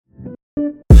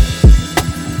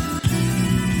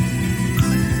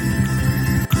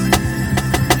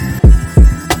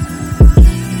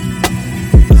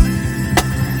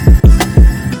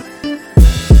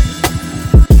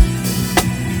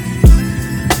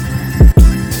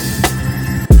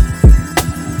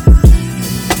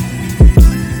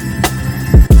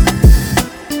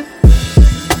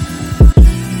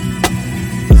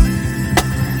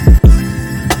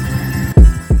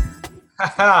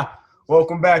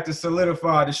Welcome back to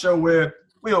Solidified, the show where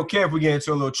we don't care if we get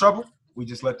into a little trouble. We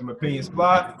just let them opinions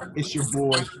fly. It's your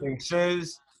boy,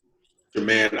 Kxng. Your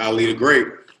man, Ali the Great.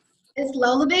 It's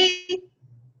Lola B.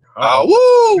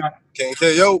 Woo! King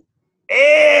KO.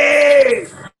 Hey!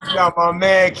 Got my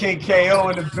man, King KO,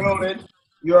 in the building.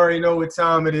 You already know what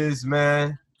time it is,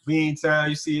 man. Bean time.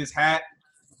 You see his hat,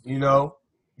 you know.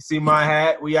 You see my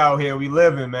hat. We out here. We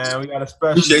living, man. We got a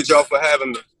special. Appreciate y'all for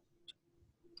having me.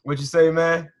 What you say,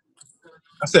 man?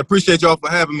 I said appreciate y'all for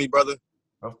having me, brother.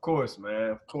 Of course, man.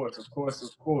 Of course.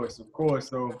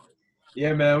 So,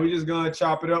 yeah, man, we just gonna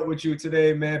chop it up with you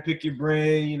today, man. Pick your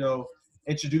brain, you know,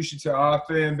 introduce you to our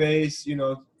fan base, you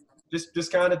know,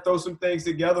 just kind of throw some things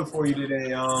together for you today.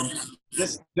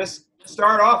 Just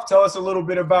start off. Tell us a little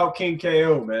bit about King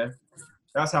KO, man.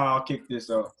 That's how I'll kick this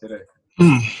off today.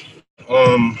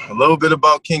 A little bit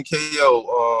about King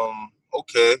KO.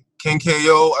 Okay, King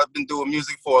KO. I've been doing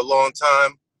music for a long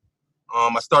time.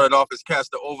 I started off as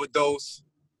Cast the Overdose.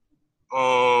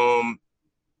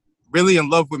 Really in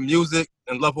love with music,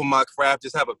 in love with my craft,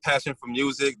 just have a passion for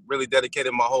music, really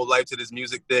dedicated my whole life to this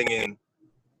music thing. And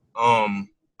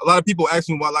a lot of people ask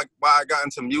me why I got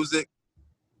into music.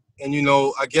 And, you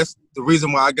know, I guess the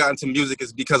reason why I got into music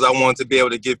is because I wanted to be able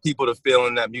to give people the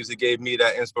feeling that music gave me,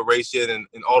 that inspiration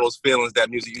and all those feelings that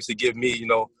music used to give me. You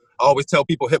know, I always tell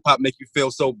people hip-hop make you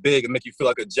feel so big and make you feel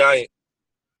like a giant.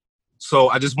 So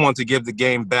I just wanted to give the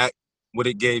game back what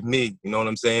it gave me, you know what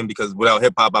I'm saying? Because without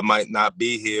hip-hop, I might not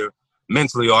be here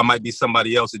mentally, or I might be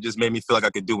somebody else. It just made me feel like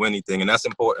I could do anything, and that's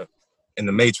important in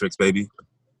the Matrix, baby.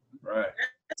 Right.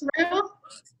 That's real.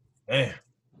 Damn,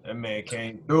 that man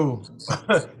came through.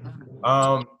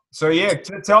 So yeah,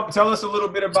 tell us a little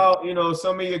bit about, you know,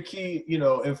 some of your key, you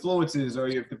know, influences or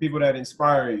the people that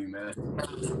inspire you, man.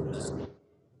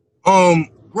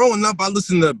 Growing up, I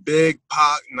listened to Big,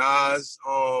 Pac, Nas.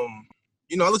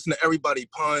 You know, I listened to everybody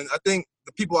pun. I think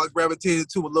the people I gravitated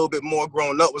to a little bit more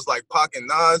growing up was like Pac and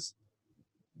Nas.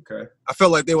 Okay. I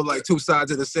felt like they were like two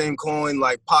sides of the same coin.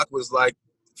 Like Pac was like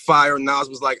fire, Nas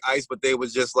was like ice, but they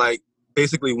was just like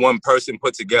basically one person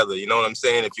put together. You know what I'm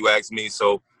saying? If you ask me.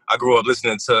 So I grew up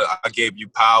listening to I Gave You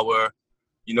Power.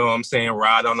 You know what I'm saying?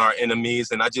 Ride on Our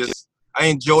Enemies. And I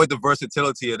enjoyed the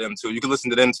versatility of them too. You can listen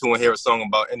to them too and hear a song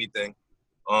about anything.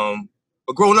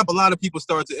 But growing up, a lot of people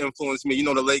started to influence me. You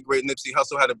know, the late, great Nipsey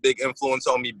Hussle had a big influence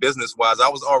on me business-wise. I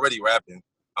was already rapping.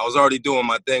 I was already doing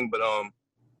my thing, but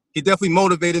he definitely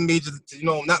motivated me to, you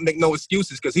know, not make no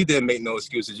excuses, because he didn't make no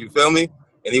excuses, you feel me?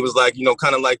 And he was like, you know,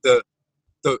 kind of like the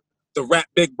rap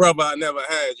big brother I never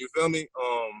had, you feel me?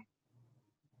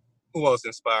 Who else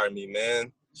inspired me,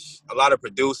 man? A lot of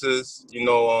producers, you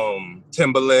know,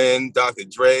 Timbaland, Dr.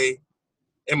 Dre,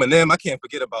 Eminem. I can't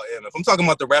forget about Eminem. If I'm talking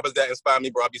about the rappers that inspire me,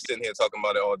 bro, I'll be sitting here talking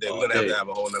about it all day. We're going to have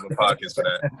a whole nother podcast for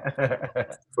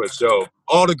that. For sure.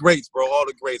 All the greats, bro. All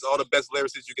the greats. All the best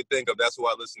lyricists you could think of. That's who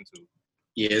I listen to.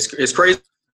 Yeah, it's crazy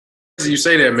you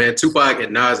say that, man. Tupac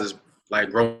and Nas is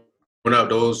like growing up.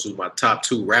 Those are my top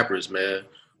two rappers, man.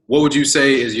 What would you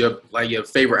say is your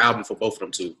favorite album for both of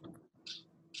them two?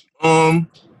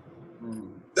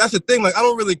 That's the thing. Like, I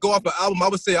don't really go off an album. I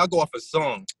would say I go off a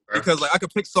song, because like I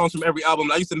could pick songs from every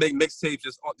album. I used to make mixtapes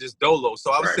just dolo.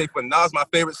 So I would say for Nas, my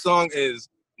favorite song is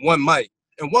One Mic,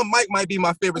 and One Mic might be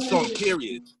my favorite song.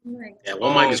 Period. Yeah,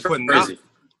 One Mic is crazy.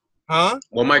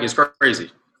 One Mic is crazy.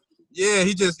 Yeah,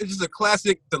 it's just a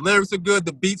classic. The lyrics are good.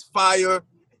 The beats fire.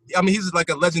 I mean, he's just like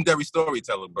a legendary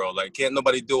storyteller, bro. Like, can't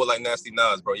nobody do it like Nasty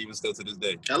Nas, bro, even still to this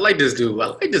day. I like this dude. I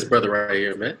like this brother right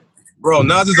here, man. Bro,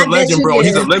 Nas is a legend, bro.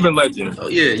 He's a living legend. Oh,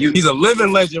 yeah. He's a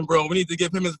living legend, bro. We need to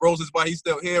give him his roses while he's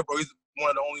still here, bro. He's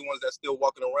one of the only ones that's still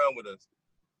walking around with us.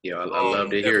 Yeah, I love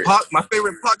to hear it. My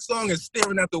favorite Pac song is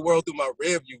Staring at the World Through My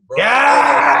Rear View, bro.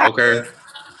 Yeah! Okay.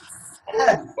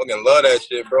 Fucking love that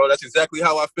shit, bro. That's exactly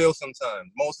how I feel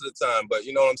sometimes, most of the time. But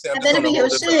you know what I'm saying? I'm just on a whole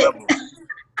different level.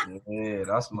 Yeah,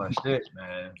 that's my shit,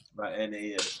 man. My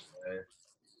NAS, man.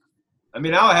 I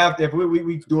mean, I would have to, if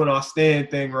we doing our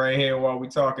stand thing right here while we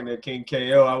talking to King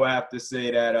KO, I would have to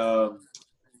say that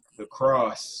The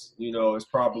Cross, you know, is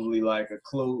probably like a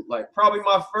clue, like probably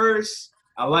my first.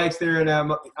 I like staring at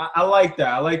I like that.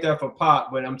 I like that for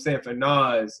Pop, but I'm saying for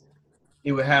Nas,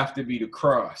 it would have to be The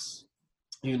Cross.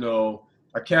 You know,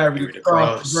 I carried the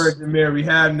cross, Virgin Mary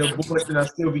had no voice, and I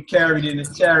still be carried in a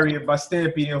chariot by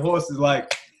stampeding horses.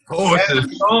 Like, that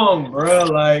song, bro.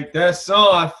 Like, that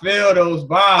song, I feel those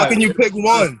vibes. How can you pick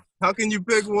one? How can you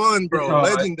pick one, bro?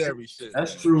 Legendary shit.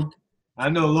 That's true. I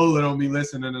know Lola don't be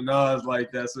listening to Nas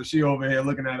like that, so she over here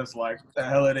looking at us like, what the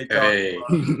hell are they talking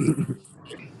about?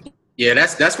 Yeah,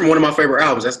 that's from one of my favorite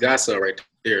albums. That's Godson right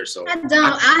there. So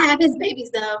I have his babies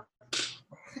though.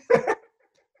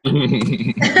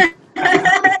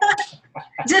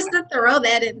 throw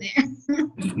that in there.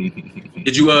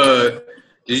 Did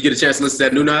you get a chance to listen to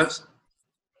that new Knives?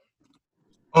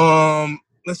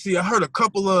 Let's see. I heard a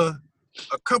couple of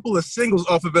singles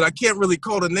off of it. I can't really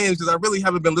call the names because I really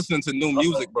haven't been listening to new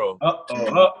music, bro.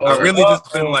 I really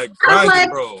just been like grinding,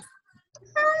 bro.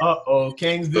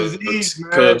 King's disease,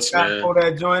 man. Cooks, Gotta man. pull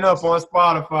that joint up on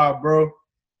Spotify, bro.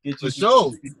 Get you For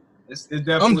sure. It's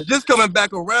definitely. I'm just coming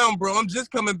back around, bro. I'm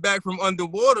just coming back from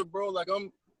underwater, bro. Like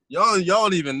y'all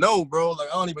don't even know, bro. Like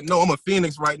I don't even know. I'm a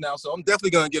Phoenix right now, so I'm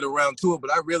definitely gonna get around to it.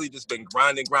 But I really just been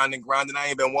grinding. I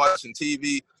ain't been watching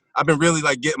TV. I've been really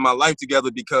like getting my life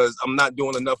together because I'm not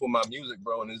doing enough with my music,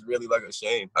 bro. And it's really like a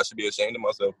shame. I should be ashamed of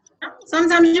myself.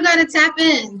 Sometimes you gotta tap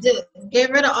in,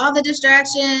 get rid of all the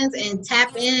distractions and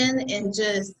tap in and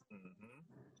just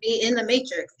be in the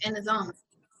matrix, in the zone.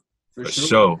 For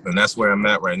sure. And that's where I'm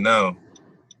at right now.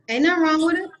 Ain't nothing wrong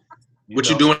with it. What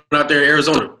you doing out there in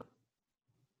Arizona?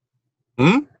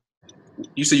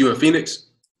 You said you in Phoenix?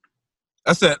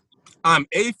 I said, I'm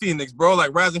a Phoenix, bro.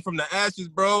 Like rising from the ashes,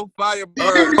 bro. Firebird.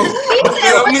 You He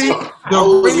know what I mean?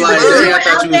 I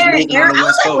thought you was moving on the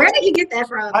West Coast. Where did you get that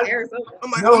from? Arizona.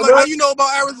 I'm like, how you know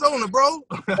about Arizona, bro?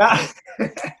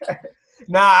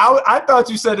 Nah, I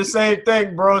thought you said the same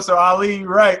thing, bro. So I'll leave you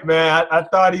right, man. I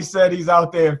thought he said he's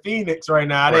out there in Phoenix right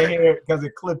now. I didn't hear it because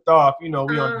it clipped off. You know,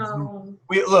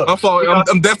 we look.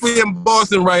 I'm definitely in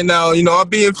Boston right now. You know, I'll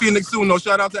be in Phoenix soon. No,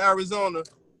 shout out to Arizona.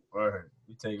 Word.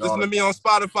 Listen to me on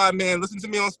Spotify, man. Listen to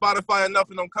me on Spotify enough,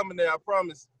 and I'm coming there. I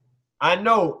promise. I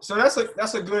know. So that's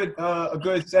a good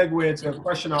segue into a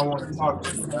question I want to talk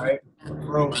to you, right,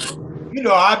 bro? You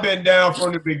know, I've been down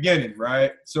from the beginning,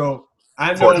 right? So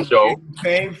I know where you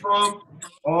came from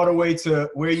all the way to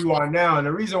where you are now. And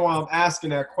the reason why I'm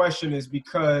asking that question is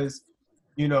because,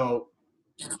 you know,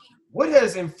 what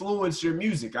has influenced your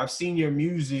music? I've seen your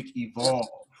music evolve,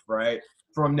 right?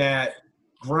 From that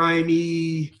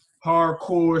grimy,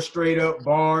 hardcore, straight up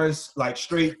bars, like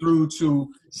straight through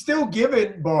to still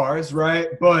giving bars, right?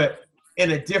 But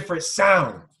in a different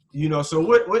sound, you know? So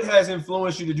what has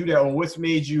influenced you to do that, or what's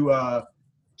made you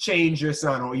change your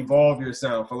sound or evolve your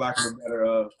sound, for lack of a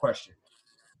better question?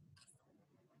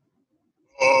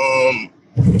 I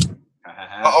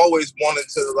always wanted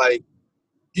to, like,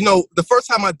 you know, the first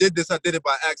time I did this, I did it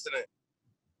by accident.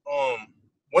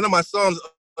 One of my songs,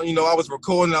 you know, I was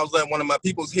recording, I was letting one of my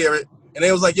peoples hear it, and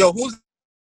they was like, yo, who's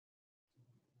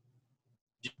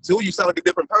you? You sound like a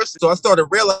different person. So I started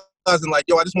realizing, like,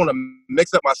 yo, I just want to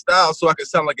mix up my style so I can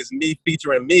sound like it's me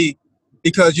featuring me.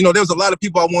 Because, you know, there was a lot of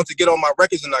people I wanted to get on my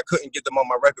records and I couldn't get them on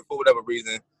my record for whatever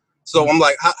reason. So I'm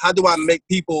like, how do I make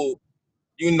people,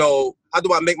 you know, how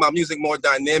do I make my music more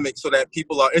dynamic so that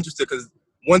people are interested? Because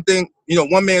one thing, you know,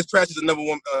 one man's trash is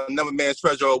another man's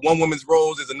treasure, or one woman's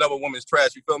rose is another woman's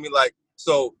trash. You feel me? Like,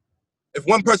 so if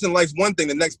one person likes one thing,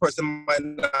 the next person might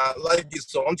not like it.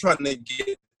 So I'm trying to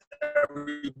get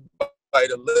everybody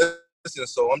to listen.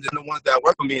 So I'm just the ones that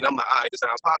work for me, and I'm like, all right, this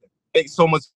sounds popping. Make so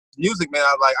much music, man.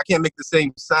 I can't make the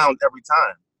same sound every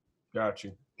time. Got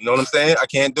you. You know what I'm saying? I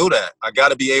can't do that. I got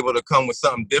to be able to come with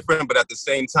something different, but at the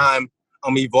same time,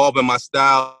 I'm evolving my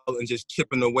style and just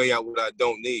chipping away at what I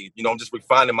don't need. You know, I'm just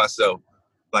refining myself.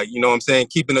 Like, you know what I'm saying?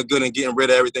 Keeping it good and getting rid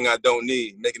of everything I don't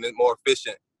need, making it more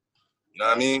efficient. You know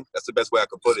what I mean? That's the best way I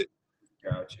could put it.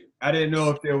 Got you. I didn't know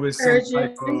if there was some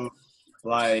type of,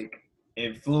 like,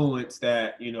 influence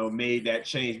that, you know, made that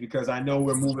change, because I know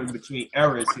we're moving between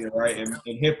eras here, right?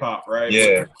 In hip hop, right?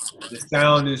 Yeah. The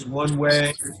sound is one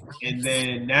way, and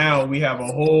then now we have a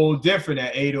whole different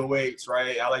at 808s,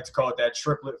 right? I like to call it that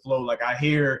triplet flow. Like I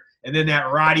hear, and then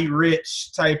that Roddy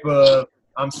Ricch type of,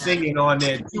 I'm singing on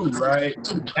there too, right?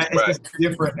 It's just a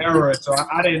different era. So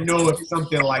I didn't know if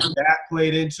something like that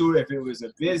played into it, if it was a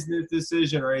business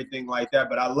decision or anything like that.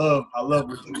 But I love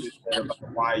what you just said about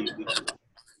why you did it.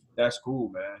 That's cool,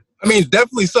 man. I mean,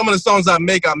 definitely some of the songs I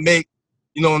make,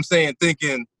 you know what I'm saying,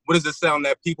 thinking, what is the sound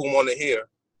that people want to hear?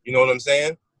 You know what I'm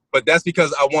saying? But that's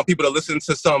because I want people to listen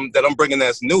to something that I'm bringing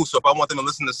that's new. So if I want them to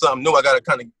listen to something new, I got to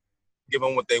kind of give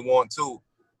them what they want too.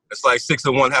 It's like 6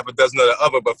 of one, half a dozen of the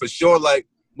other. But for sure, like,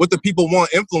 what the people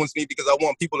want influence me, because I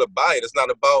want people to buy it. It's not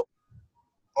about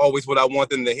always what I want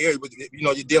them to hear. You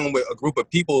know, you're dealing with a group of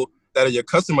people that are your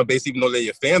customer base, even though they're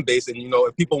your fan base. And, you know,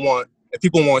 if people want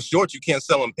shorts, you can't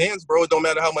sell them pants, bro. It don't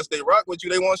matter how much they rock with you,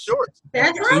 they want shorts.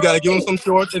 That's so you got to give them some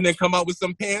shorts and then come out with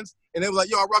some pants. And they were like,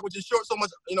 yo, I rock with your shorts so much,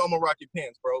 you know, I'm going to rock your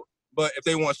pants, bro. But if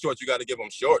they want shorts, you got to give them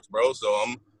shorts, bro. So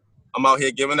I'm out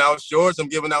here giving out shorts. I'm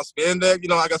giving out spandex. You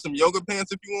know, I got some yoga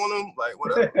pants if you want them. Like,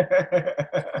 whatever.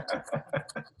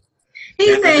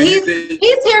 He said he's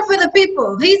here for the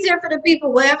people. He's here for the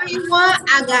people. Whatever you want,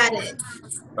 I got it.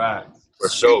 Right. For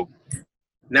sure.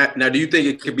 Now, do you think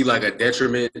it could be like a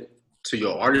detriment to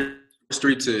your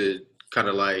artistry to kind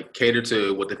of like cater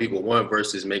to what the people want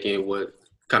versus making what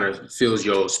kind of fills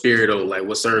your spirit or like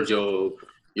what serves your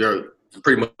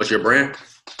pretty much your brand?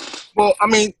 Well, I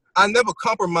mean, I never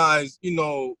compromise,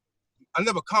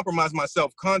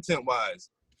 myself content-wise.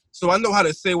 So I know how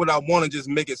to say what I want and just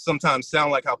make it sometimes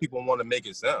sound like how people want to make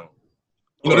it sound.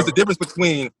 There's a difference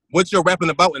between what you're rapping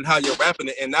about and how you're rapping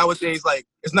it. And nowadays, like,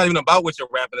 it's not even about what you're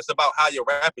rapping. It's about how you're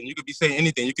rapping. You could be saying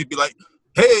anything. You could be like,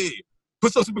 hey,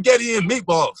 put some spaghetti and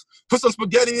meatballs. Put some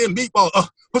spaghetti and meatballs.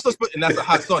 And that's a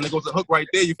hot song. There goes a hook right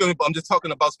there. You feel me? But I'm just talking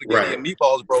about spaghetti and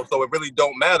meatballs, bro. So it really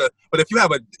don't matter. But if you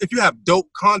have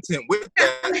dope content with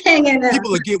that,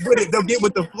 people will get with it. They'll get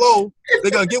with the flow. They're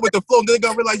gonna get with the flow. And they're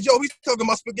gonna realize, yo, he's talking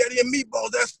about spaghetti and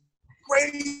meatballs. That's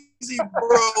crazy,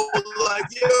 bro. Like,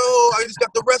 yo, I just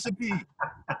got the recipe.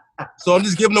 So I'm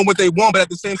just giving them what they want, but at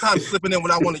the same time slipping in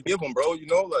what I want to give them, bro.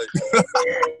 Like.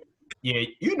 Yeah,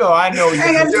 I know you.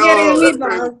 I got spaghetti and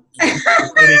meatballs.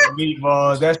 Spaghetti and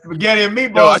meatballs. That's spaghetti and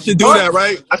meatballs. Yo, I should do that,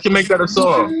 right? I should make that a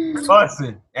song.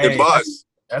 Bussin'. Hey,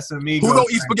 that's amigo. Who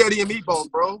don't eat spaghetti and meatballs,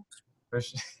 bro?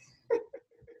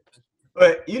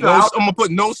 But I'm gonna put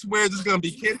no swears. It's gonna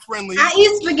be kid friendly. I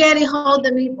eat spaghetti, hold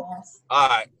the meatballs. All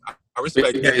right, I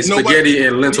respect that. Spaghetti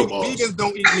and lentil balls. Vegans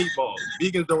don't eat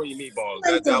meatballs.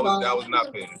 That was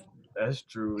not fair. That's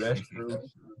true.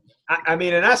 I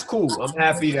mean, and that's cool. I'm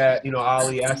happy that,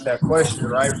 Ali asked that question,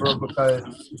 right, bro? Because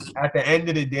at the end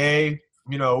of the day,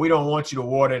 we don't want you to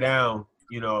water down,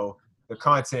 the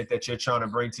content that you're trying to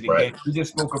bring to the game. We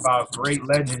just spoke about great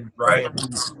legends, right,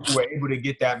 who were able to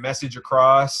get that message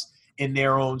across in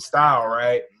their own style,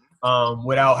 right,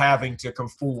 without having to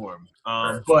conform.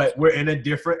 But we're in a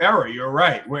different era. You're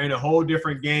right. We're in a whole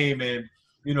different game. And,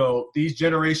 these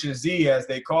Generation Z, as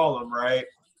they call them, right,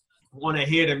 want to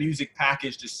hear the music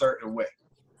packaged a certain way.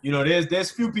 There's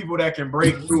few people that can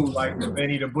break through, like the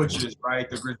Benny the Butchers, right?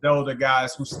 The Griselda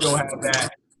guys who still have that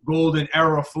golden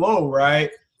era flow,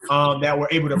 right? That were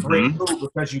able to break through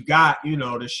because you got, the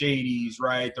Shadies,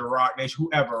 right? The Rock Nation,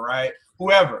 whoever, right?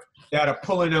 Whoever that are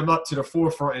pulling them up to the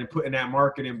forefront and putting that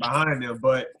marketing behind them.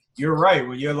 But you're right.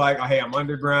 When you're like, oh, hey, I'm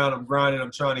underground, I'm grinding, I'm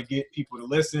trying to get people to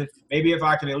listen. Maybe if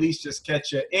I can at least just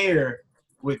catch your ear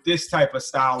with this type of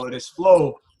style or this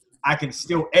flow, I can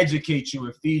still educate you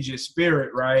and feed your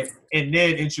spirit, right? And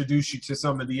then introduce you to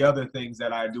some of the other things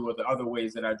that I do or the other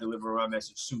ways that I deliver my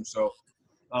message too. So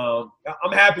I'm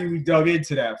happy we dug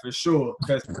into that for sure.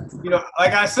 Because,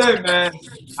 like I said, man,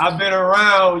 I've been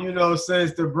around,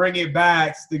 since to bring it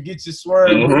back, to get you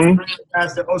swerved.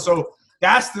 So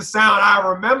that's the sound I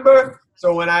remember.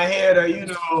 So when I hear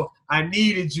the, I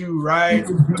needed you, right?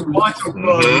 Fonto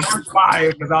Plug,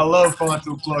 fire, because I love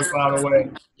Fonto Plug, by the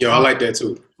way. Yo, I like that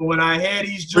too. But when I hear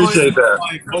these joints, I'm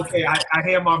like, okay, I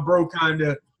hear my bro kind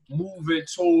of moving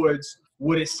towards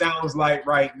what it sounds like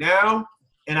right now.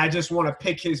 And I just want to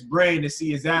pick his brain to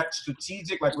see, is that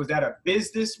strategic? Like, was that a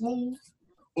business move?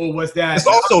 Or was that... It's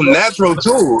also natural,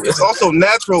 too. It's also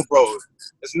natural, bro.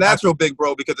 It's natural, big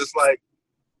bro, because it's like,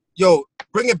 yo,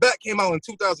 Bring It Back came out in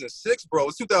 2006, bro.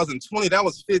 It's 2020. That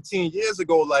was 15 years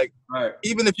ago. Like,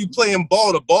 even if you playing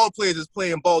ball, the ball players is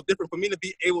playing ball different. For me to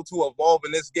be able to evolve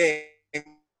in this game,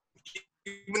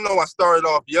 even though I started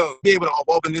off young, be able to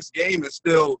evolve in this game and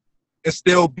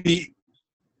still be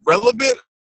relevant,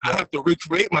 I have to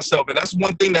recreate myself. And that's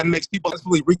one thing that makes people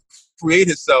actually recreate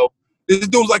himself. This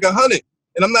dude's like 100.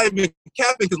 And I'm not even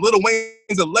capping because Lil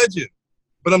Wayne's a legend.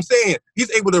 But I'm saying he's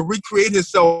able to recreate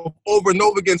himself over and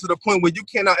over again to the point where you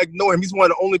cannot ignore him. He's one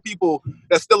of the only people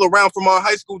that's still around from our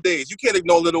high school days. You can't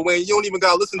ignore Lil Wayne. You don't even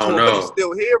got to listen to him, but he's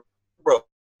still here, bro.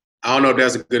 I don't know if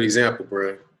that's a good example,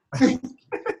 bro.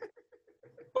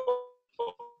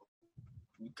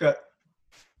 Cut.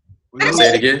 Say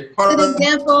it again. Good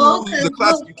example. The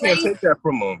classic, you can't take that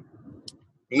from him.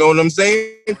 You know what I'm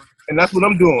saying? And that's what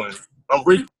I'm doing.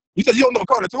 You said you don't know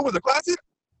Carter 2 was a classic?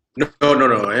 No.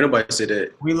 Ain't nobody said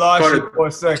that. We lost you for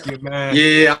a second, man.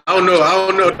 Yeah, I don't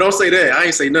know. Don't say that. I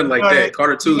ain't say nothing like that.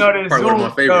 Carter 2 is probably one of my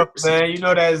favorites. Man,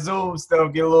 that Zoom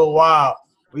stuff get a little wild.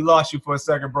 We lost you for a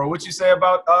second, bro. What you say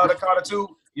about the Carter 2?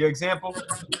 Your example?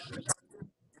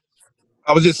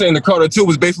 I was just saying the Carter 2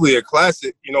 was basically a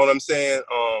classic. You know what I'm saying?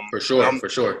 For sure.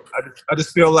 I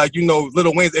just feel like,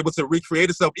 Lil Wayne's able to recreate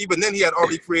himself. Even then, he had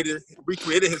already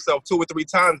recreated himself 2 or 3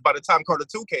 times by the time Carter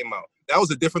 2 came out. That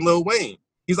was a different Lil Wayne.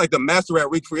 He's like the master at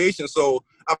recreation. So,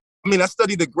 I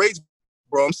study the greats,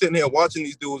 bro. I'm sitting here watching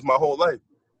these dudes my whole life.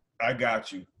 I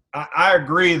got you. I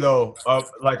agree, though,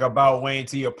 about Wayne,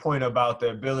 to your point about the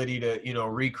ability to,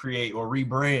 recreate or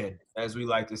rebrand, as we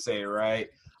like to say, right?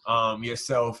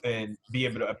 yourself and be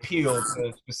able to appeal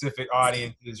to specific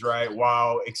audiences, right?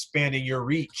 While expanding your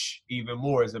reach even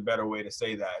more is a better way to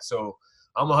say that. So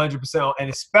I'm 100%, and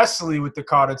especially with the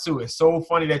Carter 2. It's so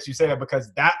funny that you say that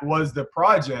because that was the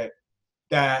project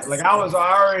that, like, I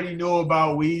already knew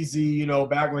about Weezy, you know,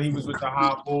 back when he was with the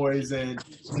Hot Boys, and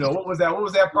you know, what was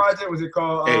that project? Was it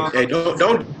called? Hey,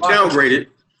 don't downgrade it.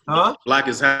 Huh? Black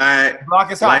is hot.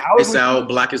 Black is hot. Lights out.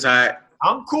 Black is hot.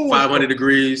 I'm cool with 500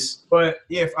 degrees. But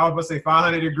yeah, I was gonna say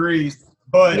 500 degrees.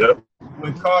 But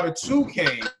when Carter 2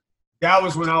 came, that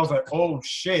was when I was like, oh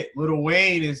shit, Lil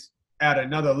Wayne is at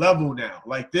another level now.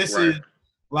 Like this is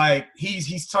like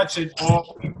he's touching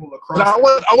all people across.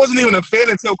 No, I wasn't even a fan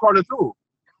until Carter 2.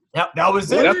 Yep, that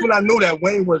was it. That's when I knew that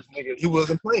Wayne was nigga. He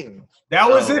wasn't playing. That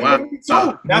was it for me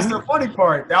too. That's the funny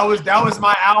part. That was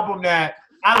my album that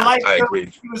I liked. I agree.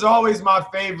 He was always my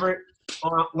favorite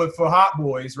for Hot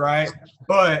Boys, right?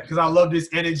 But because I love this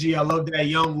energy, I love that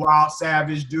young, wild,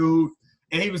 savage dude.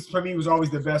 And he was, for me, was always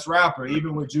the best rapper.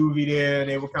 Even with Juvie there,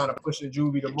 they were kind of pushing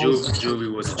Juvie the most.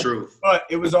 Juvie was the truth. But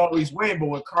it was always Wayne. But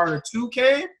when Carter 2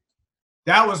 came,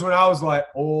 that was when I was like,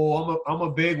 oh, I'm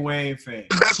a big Wayne fan.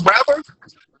 Best rapper?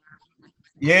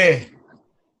 Yeah.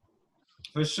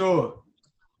 For sure.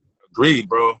 Agreed,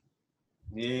 bro.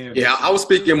 Yeah, I was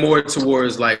speaking more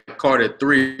towards like Carter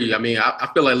 3. I mean, I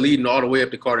feel like leading all the way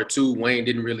up to Carter 2, Wayne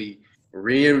didn't really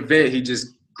reinvent. He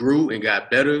just grew and got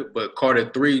better. But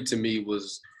Carter 3 to me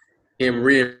was him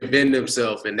reinventing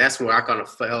himself. And that's when I kind of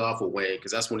fell off with Wayne,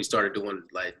 because that's when he started doing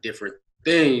like different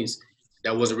things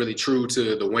that wasn't really true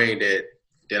to the Wayne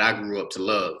that I grew up to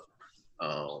love.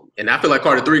 And I feel like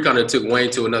Carter 3 kind of took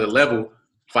Wayne to another level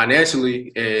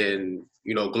financially and,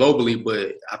 you know, globally,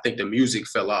 but I think the music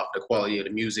fell off, the quality of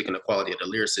the music and the quality of the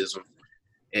lyricism.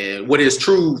 And what his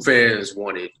true fans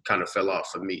wanted kind of fell off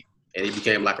for me. And he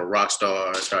became like a rock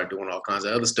star, started doing all kinds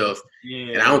of other stuff.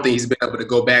 Yeah. And I don't think he's been able to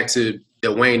go back to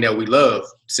the Wayne that we love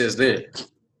since then.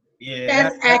 Yeah,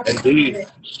 that's accurate.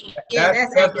 Yeah,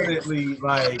 that's definitely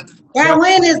like that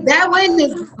Wayne is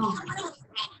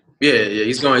Yeah,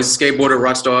 he's going. He's a skateboarder,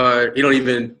 rock star. He don't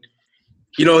even,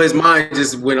 you know, his mind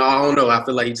just went. I don't know. I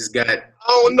feel like he just got. I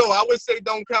don't know. I would say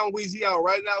don't count Weezy out.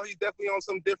 Right now, he's definitely on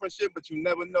some different shit, but you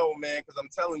never know, man. Because I'm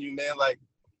telling you, man, like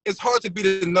it's hard to be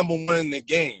the number one in the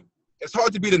game. It's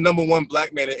hard to be the number one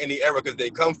black man in any era because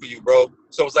they come for you, bro.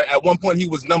 So it's like at one point he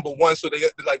was number one, so they're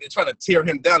trying to tear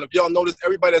him down. If y'all notice,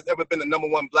 everybody that's ever been the number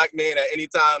one black man at any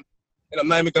time, and I'm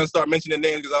not even gonna start mentioning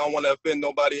names because I don't want to offend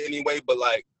nobody anyway, but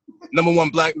like number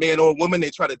one black man or woman, they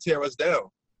try to tear us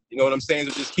down. You know what I'm saying?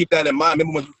 So just keep that in mind.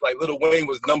 Remember when like Lil Wayne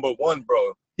was number one,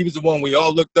 bro. He was the one we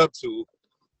all looked up to.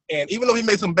 And even though he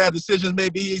made some bad decisions,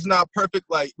 maybe he's not perfect.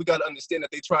 Like, we got to understand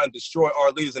that they try and destroy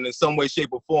our leaders in some way, shape,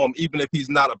 or form. Even if he's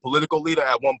not a political leader,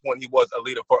 at one point he was a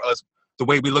leader for us, the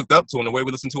way we looked up to him, the way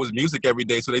we listen to his music every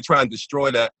day. So they try and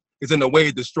destroy that, because in a way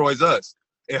it destroys us.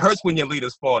 It hurts when your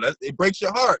leaders fall. It breaks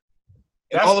your heart.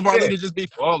 And all of our leaders just be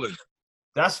falling.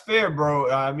 That's fair, bro.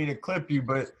 I mean to clip you,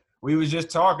 but we was just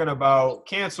talking about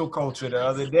cancel culture the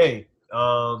other day.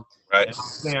 Right. And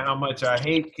saying how much I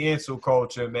hate cancel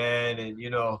culture, man. And, you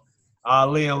know,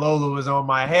 Ali and Lola was on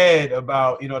my head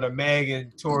about, you know, the Meg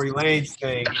and Tory Lanez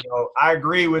thing. You know, I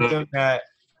agree with them that,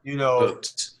 you know,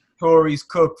 Tory's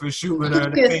cooked for shooting her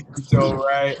in the pinky toe,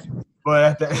 right? But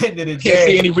at the end of the day, can't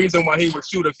see any reason why he would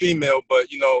shoot a female.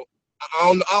 But, you know,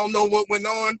 I don't know what went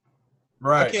on.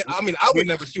 Right. I would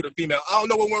never shoot a female. I don't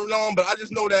know what went on, but I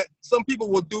just know that some people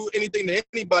will do anything to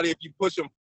anybody if you push them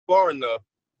far enough.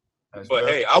 But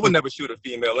hey, I would never shoot a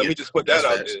female. Let me just put that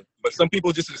out there. But some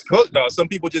people just is cooked, dog. Some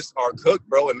people just are cooked,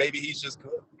 bro, and maybe he's just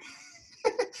cooked.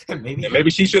 and maybe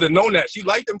she should have known that. She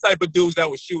liked them type of dudes that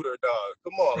would shoot her, dog.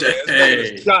 Come on, man.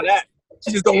 It's not that.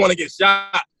 She just don't want to get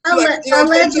shot. Allegedly.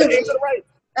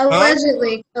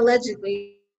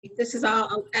 This is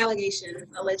all allegations,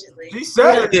 allegedly. She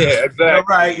said it. Yeah,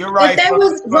 exactly. You're right. If they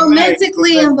was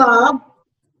romantically involved.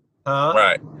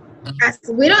 Right. I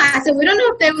said we don't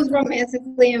know if they was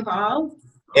romantically involved.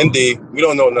 Indeed. We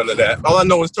don't know none of that. All I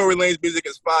know is Tory Lanez music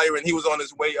is fire and he was on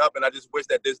his way up, and I just wish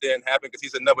that this didn't happen because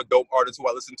he's another dope artist who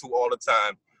I listen to all the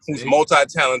time, who's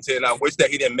multi-talented, and I wish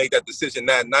that he didn't make that decision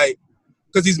that night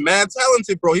because he's mad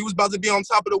talented, bro. He was about to be on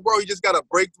top of the world. He just got to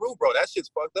break through, bro. That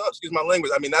shit's fucked up. Excuse my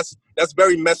language. I mean, that's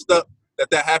very messed up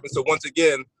that happened. So once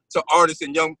again, to artists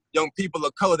and young people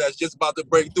of color that's just about to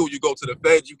break through, you go to the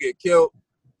feds, you get killed.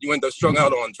 You end up strung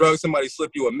out on drugs. Somebody slip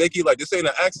you a Mickey. Like, this ain't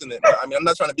an accident, bro. I mean, I'm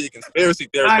not trying to be a conspiracy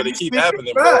theorist, but it keep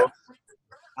happening, bro.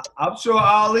 I'm sure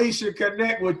Ali should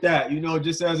connect with that, you know,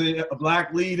 just as a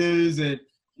black leaders and,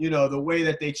 you know, the way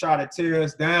that they try to tear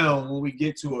us down when we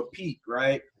get to a peak,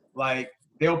 right? Like,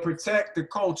 they'll protect the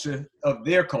culture of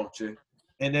their culture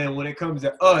And then when it comes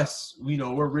to us,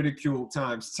 we're ridiculed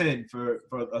times 10 for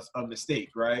a mistake,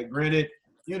 right? Granted,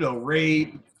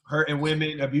 rape, hurting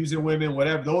women, abusing women,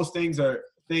 whatever. Those things are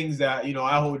things that,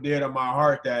 I hold dear to my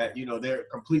heart that, they're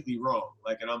completely wrong.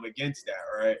 Like, and I'm against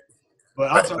that, right? But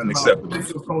I'm talking about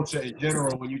cancel culture in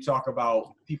general when you talk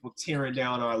about people tearing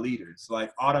down our leaders.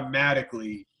 Like,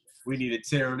 automatically, we need to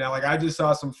tear them down. Like, I just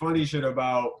saw some funny shit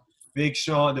about Big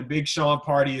Sean. The Big Sean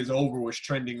party is over was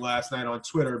trending last night on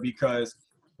Twitter because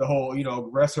the whole,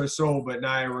 rest her soul, but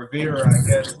Naya Rivera, I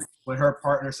guess, when her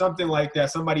partner, something like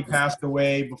that, somebody passed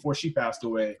away before she passed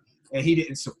away, and he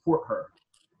didn't support her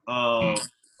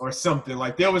or something.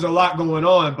 Like, there was a lot going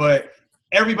on, but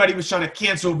everybody was trying to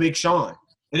cancel Big Sean.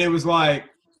 And it was like,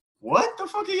 what the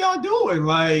fuck are y'all doing?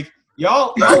 Like,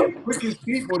 y'all the quickest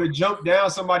people to jump down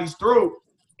somebody's throat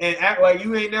and act like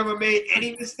you ain't never made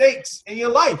any mistakes in your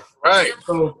life. Right.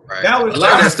 So that was a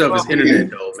lot of that stuff is internet,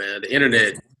 though, man. The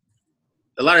internet,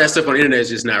 a lot of that stuff on the internet is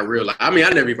just not real. Like, I mean, I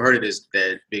never even heard of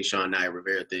that Big Sean Naya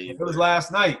Rivera thing. It was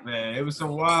last night, man. It was some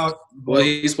wild. What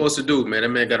he's supposed to do, man? That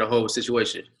man got a whole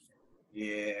situation.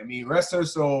 Yeah, I mean, rest her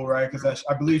soul, right? Because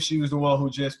I believe she was the one who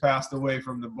just passed away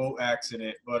from the boat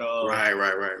accident. But right.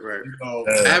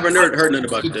 I haven't heard nothing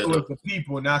about that. It was the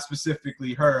people, not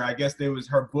specifically her. I guess there was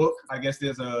her book. I guess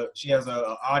she has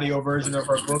a audio version of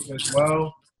her book as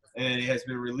well, and it has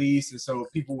been released. And so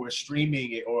people were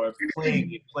streaming it or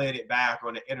playing it back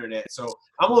on the internet. So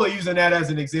I'm only using that as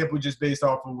an example, just based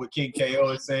off of what King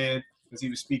KO is saying, because he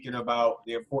was speaking about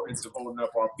the importance of holding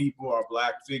up our people, our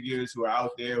black figures who are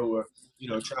out there who are,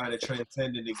 trying to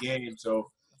transcend in the game. So,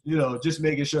 just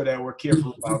making sure that we're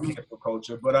careful about cancel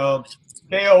culture. But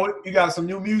KO, you got some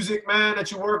new music, man, that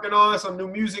you're working on, some new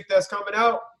music that's coming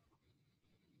out?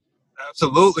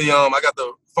 Absolutely. I got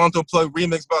the Fonto Plug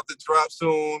remix about to drop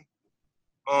soon.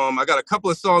 I got a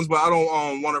couple of songs, but I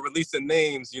don't want to release the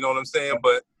names, you know what I'm saying?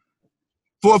 But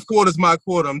fourth quarter is my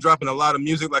quarter. I'm dropping a lot of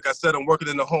music. Like I said, I'm working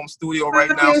in the home studio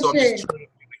right now, so I'm just trying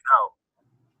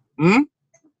music out.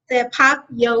 That pop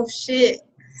yo shit.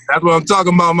 That's what I'm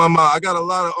talking about, mama. I got a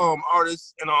lot of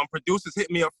artists and producers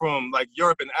hit me up from like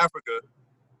Europe and Africa,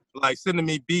 like sending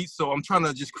me beats. So I'm trying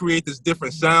to just create this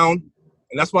different sound,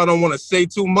 and that's why I don't want to say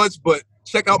too much. But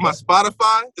check out my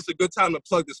Spotify. It's a good time to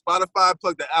plug the Spotify,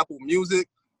 plug the Apple Music,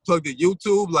 plug the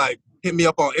YouTube. Like, hit me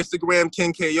up on Instagram,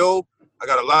 Kxng KO. I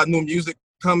got a lot of new music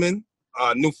coming,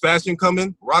 new fashion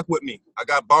coming. Rock with me. I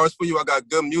got bars for you. I got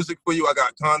good music for you. I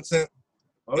got content.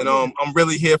 And I'm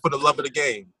really here for the love of the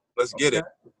game. Let's get it.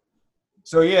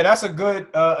 So yeah, that's a good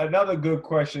another good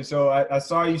question. So I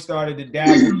saw you started to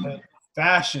dabble in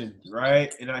fashion,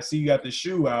 right? And I see you got the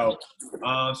shoe out.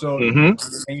 And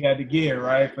you had the gear,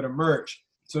 right, for the merch.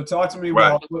 So talk to me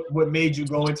about what made you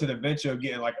go into the venture of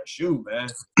getting like a shoe, man.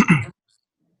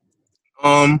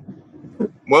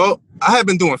 Well, I have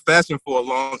been doing fashion for a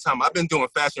long time. I've been doing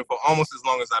fashion for almost as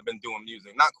long as I've been doing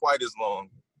music. Not quite as long,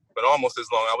 but almost as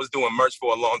long. I was doing merch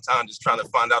for a long time, just trying to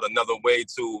find out another way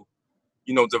to,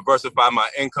 diversify my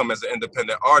income as an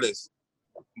independent artist.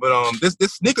 But this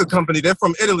sneaker company, they're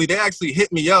from Italy. They actually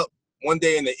hit me up one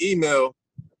day in the email,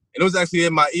 and it was actually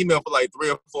in my email for like 3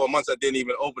 or 4 months. I didn't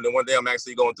even open it. One day I'm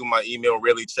actually going through my email,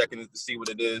 really checking it to see what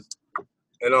it is.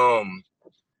 And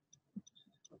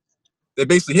they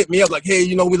basically hit me up like, hey,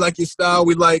 we like your style.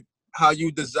 We like how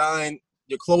you design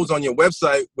your clothes on your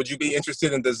website. Would you be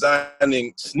interested in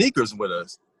designing sneakers with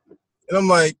us? And I'm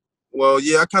like, well,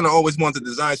 yeah, I kind of always wanted to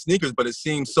design sneakers, but it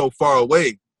seems so far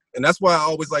away. And that's why I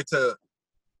always like to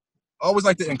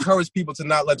encourage people to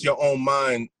not let your own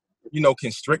mind,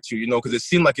 constrict you, because it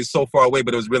seemed like it's so far away,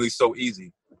 but it was really so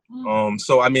easy.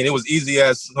 So, I mean, it was easy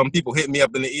as some people hit me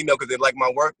up in the email because they like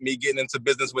my work, me getting into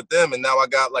business with them. And now I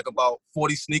got like about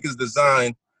 40 sneakers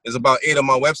designed. There's about 8 on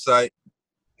my website.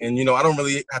 And, I don't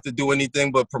really have to do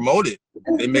anything but promote it.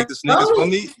 They make the sneakers for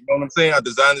me. You know what I'm saying? I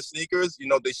design the sneakers.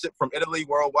 They ship from Italy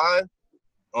worldwide.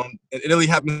 And Italy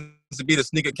happens to be the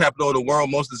sneaker capital of the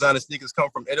world. Most designer sneakers come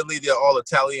from Italy. They're all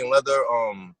Italian leather,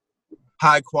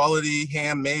 high quality,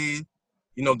 handmade,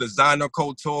 designer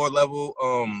couture level.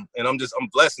 And I'm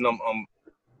blessed. And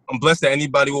I'm blessed that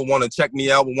anybody will want to check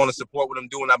me out, will want to support what I'm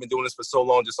doing. I've been doing this for so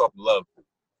long just off of love.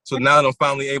 So now that I'm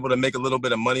finally able to make a little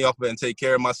bit of money off of it and take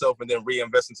care of myself and then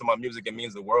reinvest into my music, it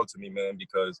means the world to me, man,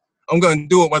 because I'm going to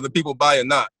do it whether people buy it or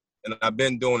not. And I've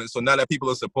been doing it. So now that people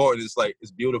are supporting, it's like,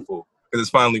 it's beautiful because it's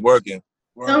finally working.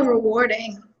 So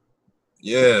rewarding.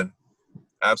 Yeah,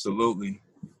 absolutely.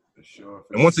 For sure.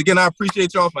 And once again, I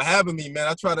appreciate y'all for having me, man.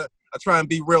 I try and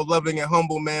be real loving and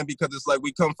humble, man, because it's like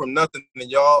we come from nothing and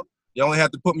you only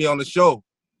have to put me on the show.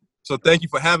 So thank you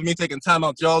for having me, taking time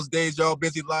out y'all's days, y'all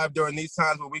busy live during these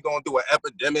times where we going through an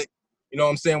epidemic. You know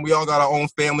what I'm saying? We all got our own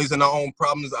families and our own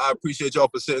problems. I appreciate y'all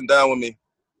for sitting down with me.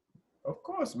 Of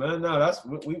course, man. No, that's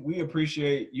we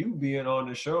appreciate you being on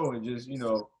the show and just,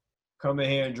 coming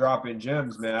here and dropping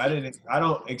gems, man. I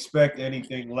don't expect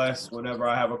anything less whenever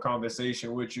I have a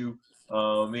conversation with you.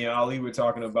 Me and Ali were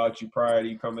talking about you prior to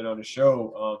you coming on the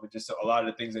show. But just a lot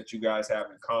of the things that you guys have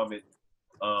in common,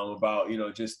 about,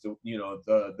 just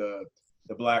the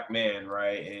black man,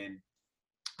 right? And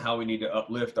how we need to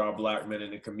uplift our black men in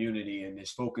the community, and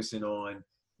just focusing on,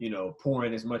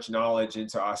 pouring as much knowledge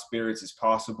into our spirits as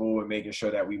possible, and making sure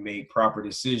that we make proper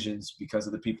decisions because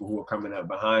of the people who are coming up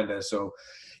behind us. So,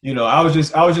 I was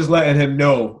just letting him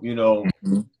know,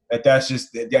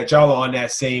 that y'all are on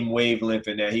that same wavelength,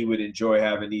 and that he would enjoy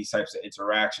having these types of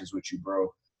interactions with you,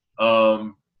 bro.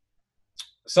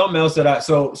 Something else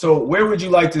so where would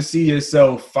you like to see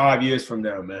yourself 5 years from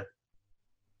now, man?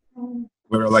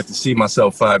 Where I'd like to see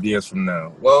myself 5 years from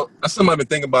now. Well, that's something I've been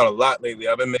thinking about a lot lately.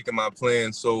 I've been making my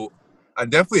plans. So I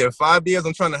definitely, in 5 years,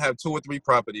 I'm trying to have 2 or 3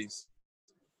 properties.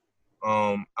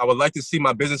 I would like to see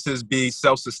my businesses be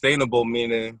self-sustainable,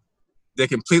 meaning they're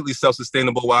completely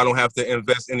self-sustainable where I don't have to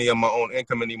invest any of my own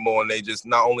income anymore, and they just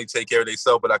not only take care of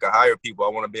themselves, but I can hire people. I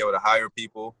want to be able to hire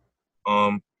people.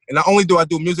 And not only do I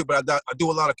do music, but I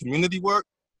do a lot of community work.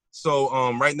 So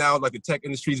right now, like the tech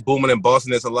industry is booming in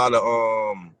Boston. There's a lot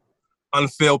of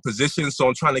unfilled positions, so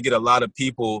I'm trying to get a lot of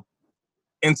people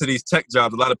into these tech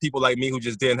jobs. A lot of people like me who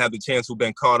just didn't have the chance, who've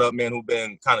been caught up, man, who've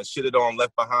been kind of shitted on,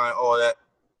 left behind, all that.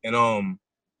 And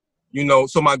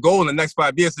so my goal in the next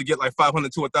 5 years is to get like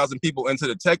 500 to 1,000 people into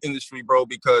the tech industry, bro,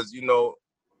 because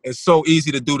it's so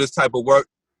easy to do this type of work.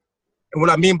 And what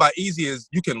I mean by easy is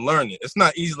you can learn it. It's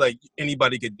not easy like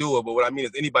anybody could do it, but what I mean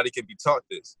is anybody can be taught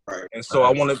this. Right. And so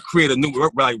I want to create a new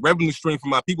revenue stream for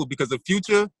my people, because the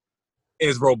future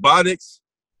is robotics,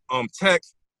 tech,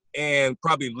 and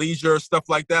probably leisure, stuff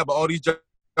like that. But all these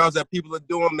jobs that people are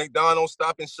doing, McDonald's,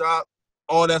 Stop and Shop,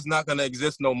 all that's not going to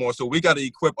exist no more. So we got to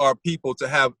equip our people to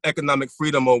have economic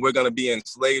freedom, or we're going to be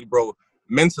enslaved, bro,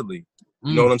 mentally.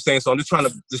 You know what I'm saying? So I'm just trying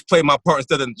to just play my part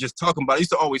instead of just talking about it. I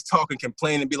used to always talk and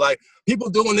complain and be like,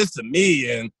 people doing this to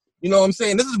me. And you know what I'm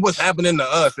saying? This is what's happening to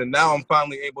us. And now I'm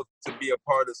finally able to be a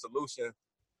part of the solution.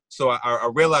 So I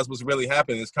realized what's really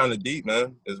happening. It's kind of deep,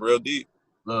 man. It's real deep.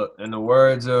 Look, in the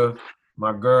words of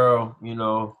my girl,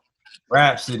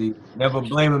 Rhapsody, never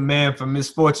blame a man for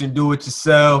misfortune, do it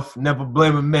yourself. Never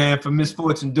blame a man for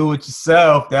misfortune, do it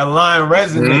yourself. That line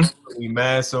resonates with me,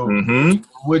 man. So I'm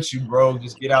with you, bro.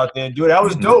 Just get out there and do it. That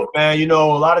was dope, man. A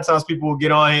lot of times people will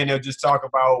get on here and they'll just talk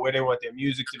about where they want their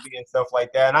music to be and stuff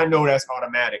like that. And I know that's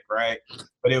automatic, right?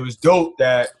 But it was dope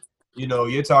that,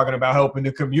 you're talking about helping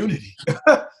the community.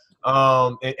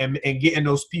 And getting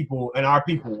those people and our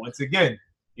people, once again,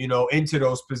 into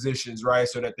those positions, right?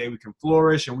 So that we can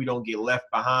flourish and we don't get left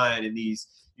behind in these,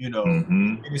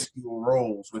 minuscule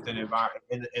roles within in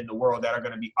the world that are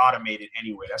going to be automated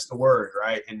anyway. That's the word,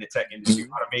 right? In the tech industry,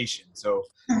 automation. So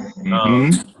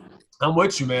I'm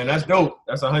with you, man. That's dope.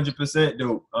 That's 100%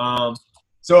 dope.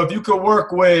 So if you could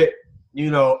work with,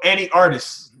 any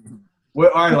artist,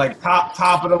 what are like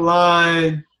top of the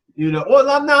line, well,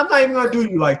 I'm not even going to do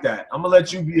you like that. I'm going to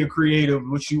let you be a creative,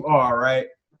 which you are, right?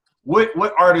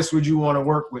 What artists would you want to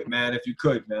work with, man, if you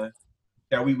could, man,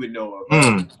 that we would know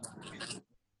of?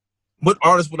 What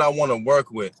artists would I want to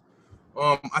work with?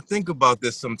 I think about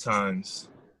this sometimes,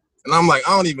 and I'm like,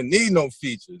 I don't even need no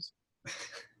features.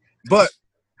 But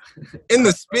in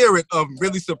the spirit of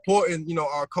really supporting,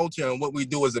 our culture and what we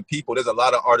do as a people, there's a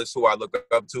lot of artists who I look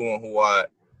up to and who I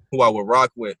would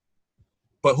rock with.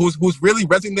 But who's really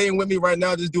resonating with me right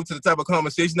now, just due to the type of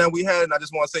conversation that we had, and I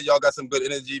just want to say y'all got some good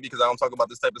energy because I don't talk about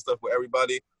this type of stuff with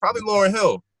everybody. Probably Lauryn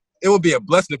Hill. It would be a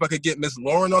blessing if I could get Miss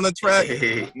Lauren on the track.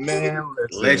 Man,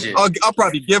 legend. I'll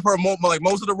probably give her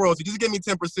most of the royalties. Just give me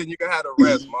 10%. You can have the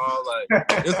rest, ma.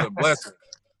 Like, it's a blessing.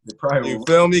 You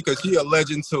feel me? Because she a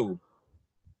legend too.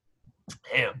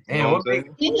 Damn.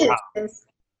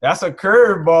 That's a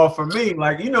curveball for me.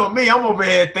 Like, me, I'm over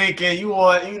here thinking you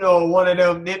want, one of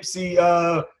them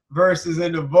Nipsey verses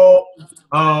in the vault.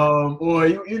 Or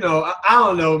I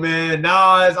don't know, man.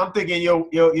 Nas, I'm thinking you're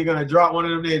gonna drop one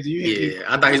of them names.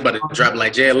 I thought he was about to drop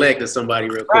like Jay Elect or somebody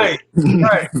real quick.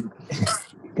 Right.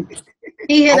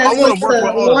 He hit us with the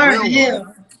Lauryn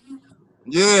Hill.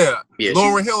 Yeah,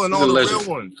 Lauryn Hill and all the real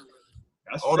ones.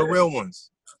 That's all the real ones.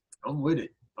 I'm with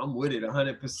it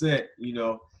 100%.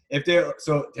 If they're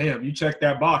damn, you checked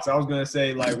that box. I was gonna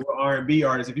say like what R&B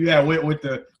artists. If you had went with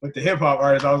the hip hop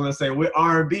artists, I was gonna say what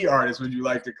R&B artists would you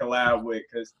like to collab with?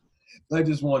 Because I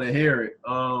just want to hear it.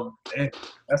 Man,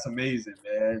 that's amazing,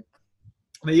 man.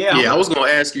 But I was gonna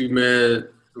ask you, man.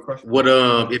 What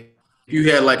If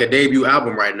you had like a debut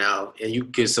album right now, and you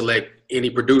could select any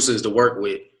producers to work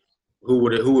with, who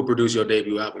would produce your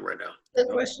debut album right now? Good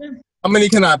question. How many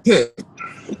can I pick?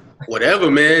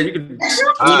 Whatever, man. You can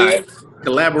All right.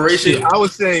 collaboration. Shit, I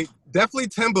would say definitely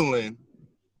Timbaland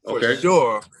for Okay.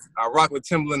 sure. I rock with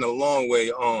Timbaland a long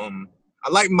way. I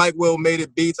like Mike Will Made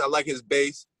It beats. I like his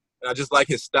bass, and I just like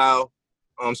his style.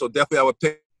 So definitely I would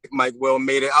pick Mike Will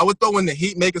Made It. I would throw in the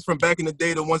Heat Makers from back in the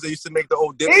day, the ones that used to make the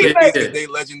old Dipset beats, that they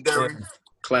legendary.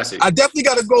 Classic. I definitely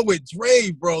got to go with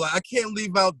Dre, bro. Like, I can't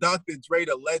leave out Dr. Dre,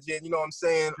 the legend. You know what I'm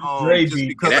saying? Dre just beat.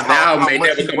 because And of that how album may much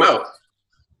never he come worked. out.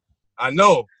 I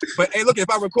know, but hey, look, if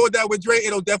I record that with Dre,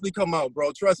 it'll definitely come out,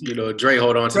 bro. Trust me. You know, Dre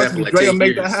hold on to that Trust for me, like Dre 10 will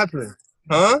make years. that happen.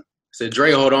 Huh? Said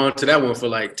Dre hold on to that one for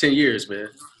like 10 years, man.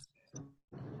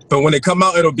 But when it come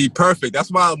out, it'll be perfect.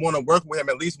 That's why I want to work with him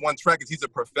at least one track, because he's a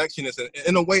perfectionist. And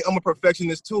in a way, I'm a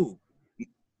perfectionist too.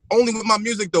 Only with my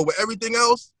music, though. With everything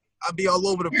else, I'll be all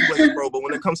over the place, bro. But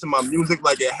when it comes to my music,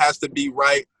 like, it has to be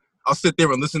right. I'll sit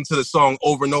there and listen to the song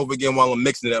over and over again while I'm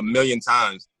mixing it a million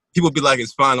times. People be like,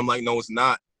 it's fine. I'm like, no, it's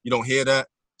not. You don't hear that?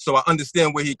 So I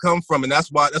understand where he come from, and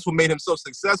that's what made him so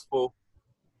successful.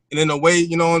 And in a way,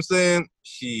 you know what I'm saying?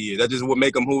 Shit, that just would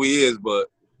make him who he is, but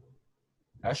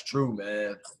That's true,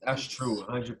 man. That's true,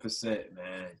 100%,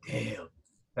 man. Damn,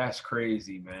 that's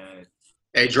crazy, man.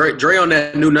 Hey, Dre on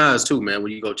that new Nas too, man.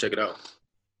 When you go check it out.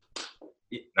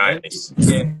 nice.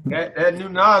 Yeah, that new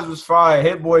Nas was fire.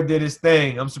 Hit Boy did his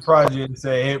thing. I'm surprised you didn't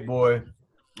say Hit Boy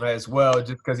as well,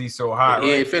 just because he's so hot.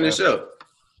 He right ain't finished now. up.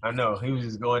 I know. He was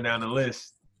just going down the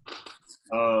list.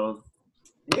 Yeah,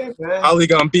 man. Ali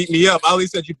gonna beat me up. Ali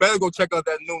said, you better go check out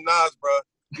that new Nas, bro.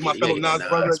 You my fellow Yeah, Nas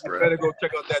brother. Nas, You bro. better go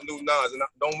check out that new Nas. And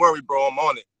don't worry, bro. I'm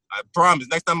on it. I promise.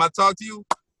 Next time I talk to you,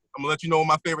 I'm gonna let you know what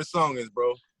my favorite song is,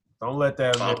 bro. Don't let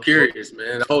that man. I'm curious,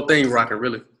 man. The whole thing rocking,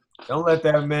 really. Don't let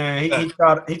that man. He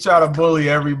tried to bully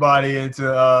everybody into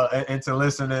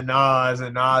listening to Nas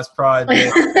and Nas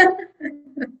project.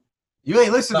 You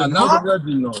ain't listening to Nas?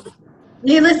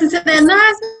 You listen to that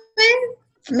Nas,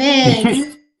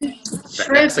 man?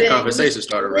 That's a conversation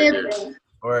starter right there.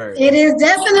 Word. It is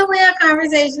definitely a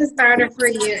conversation starter for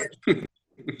you.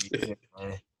 Yeah,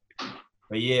 man.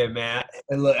 But yeah, man.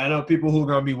 And look, I know people who are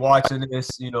gonna be watching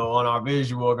this, you know, on our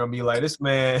visual are gonna be like, this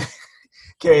man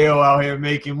KO out here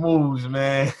making moves,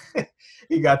 man.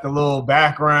 He got the little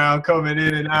background coming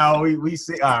in and out. We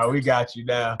see. All right, we got you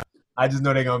now. I just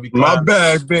know they're gonna be My clowning.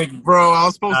 bad, big bro. I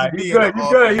was supposed to be in the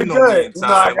office. You good. You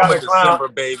know I got a clown. December,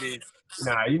 baby.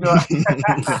 Nah, you know,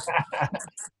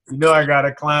 you know I got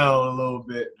a clown a little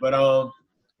bit, but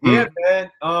yeah, man.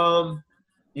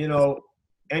 You know,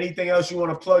 anything else you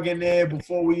want to plug in there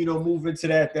before we, you know, move into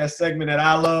that segment that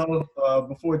I love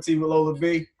before T with Lola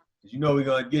B? 'Cause you know we're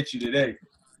gonna get you today.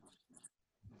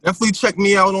 Definitely check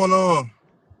me out on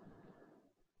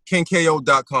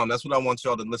KingKO.com. That's what I want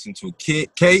y'all to listen to.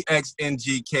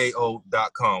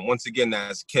 KXNGKO.com. Once again,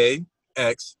 that's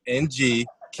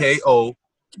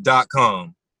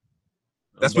KXNGKO.com.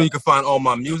 That's where you can find all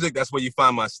my music. That's where you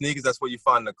find my sneakers. That's where you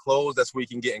find the clothes. That's where you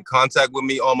can get in contact with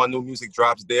me. All my new music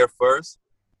drops there first.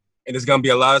 And there's going to be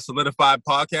a lot of Solidified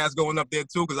podcasts going up there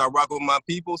too, because I rock with my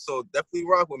people. So definitely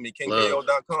rock with me,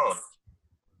 KingKO.com.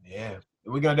 Yeah.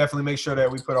 We're gonna definitely make sure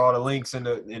that we put all the links in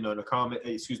the comment,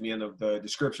 in the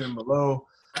description below,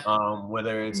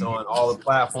 whether it's on all the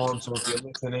platforms. So if you're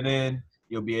listening in,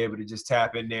 you'll be able to just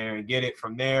tap in there and get it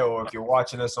from there. Or if you're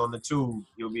watching us on the tube,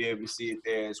 you'll be able to see it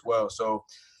there as well. So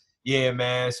yeah,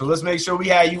 man. So let's make sure we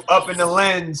have you up in the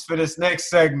lens for this next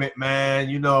segment, man.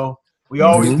 You know, we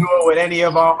always do it with any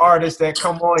of our artists that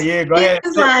come on. Yeah, go ahead.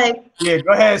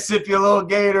 Go ahead and sip your little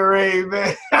Gatorade,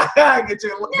 man. get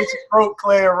your throat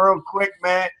clear real quick,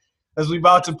 man. As we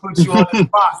about to put you on the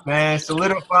spot, man.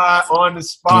 Solidified on the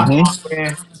spot,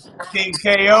 man. King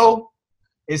KO,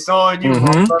 it's on you,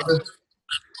 my brother.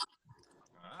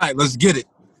 All right, let's get it.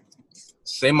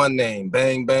 Say my name,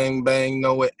 bang, bang, bang,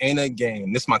 no, it ain't a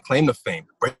game. This my claim to fame,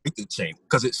 break the chain,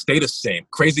 cause it stay the same.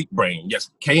 Crazy brain, yes,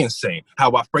 K insane.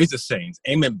 How I phrase the sayings,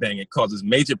 aim and bang, it causes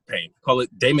major pain. Call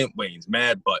it Damon Wayne's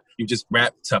mad butt. You just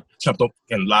wrapped up, jumped up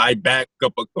and lie back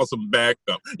up across some back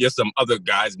up. Yes, some other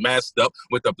guys masked up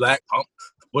with a black hump.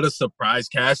 What a surprise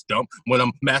cash dump. When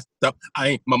I'm masked up, I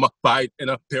ain't mummified in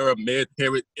a pyramid.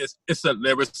 Here it is, it's a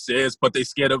lyricist, but they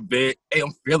scared of it. Hey,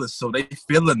 I'm feeling, so they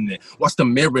feeling it. Watch the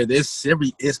mirror, this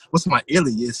serious. What's my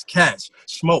alias? Cash,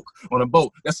 smoke on a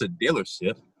boat, that's a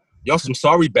dealership. Y'all some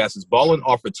sorry bastards, balling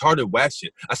off retarded whack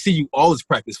shit. I see you all as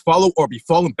practice. Follow or be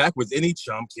falling backwards. Any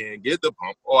chump can't get the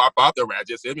pump. Or I pop the rat,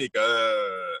 just hit me, cause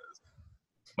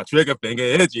my trigger finger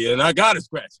itchy and I got a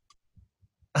scratch.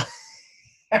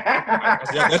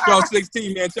 That's y'all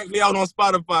 16, man. Check me out on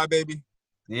Spotify, baby.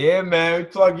 Yeah, man, we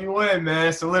plug you in,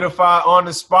 man. Solidified on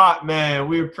the spot, man.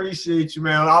 We appreciate you,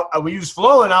 man. When you was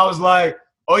flowing, I was like,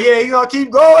 oh, yeah, you gonna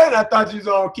keep going? I thought you was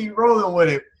gonna keep rolling with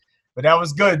it. But that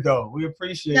was good, though. We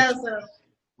appreciate you.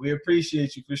 We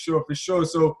appreciate you for sure, for sure.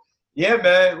 So, yeah,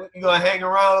 man, you gonna hang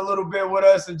around a little bit with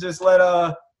us and just let,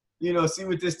 see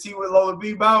what this tea with Lola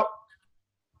be about?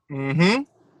 Mm-hmm.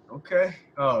 Okay.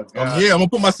 Oh, God. I'm here. I'm gonna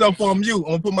put myself on mute.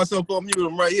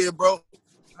 I'm right here, bro.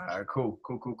 All right, cool.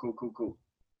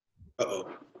 Uh-oh.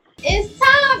 It's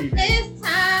time.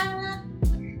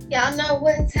 Y'all know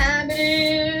what time it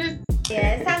is.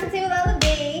 Yeah, it's time with Tea with Lola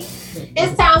B.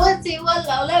 It's time with Tea with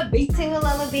Lola B. Tea with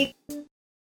Lola B. All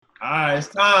right, it's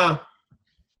time.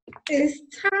 It's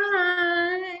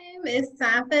time. It's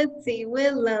time for Tea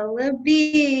with Lola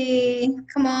B.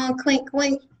 Come on, clink,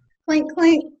 clink, clink,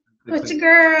 clink. With your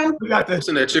girl. We got this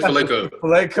in that Chick-fil-A cup.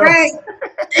 Right.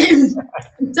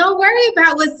 Don't worry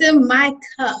about what's in my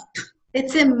cup.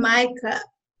 It's in my cup.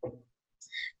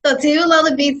 So Tea with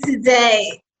Lola B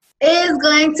today is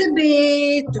going to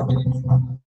be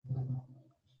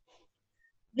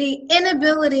the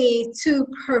inability to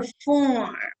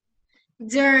perform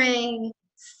during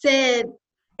said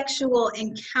sexual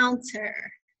encounter,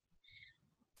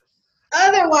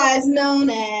 otherwise known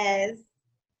as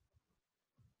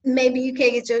maybe you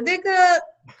can't get your dick up.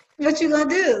 What you gonna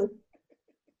do?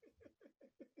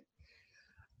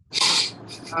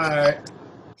 All right.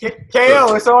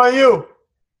 KO, it's on you.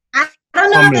 I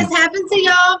don't know if this happened to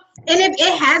y'all, and if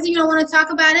it has, you don't want to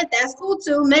talk about it, that's cool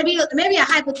too. Maybe a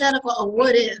hypothetical or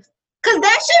what if. Because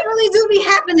that shit really do be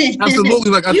happening.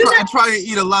 Absolutely. Like, I try to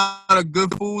eat a lot of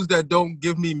good foods that don't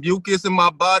give me mucus in my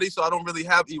body, so I don't really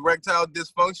have erectile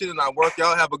dysfunction, and I work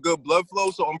out, have a good blood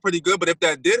flow, so I'm pretty good. But if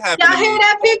that did happen y'all hear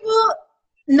that, people?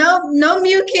 No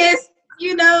mucus,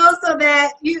 so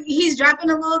that he's dropping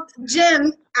a little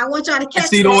gem. I want y'all to catch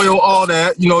seed that. oil, all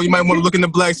that. You might want to look into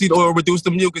black seed oil, reduce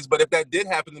the mucus. But if that did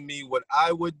happen to me, what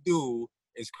I would do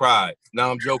is cry.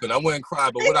 Now I'm joking. I wouldn't cry,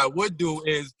 but what I would do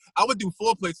is I would do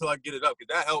foreplay till I get it up,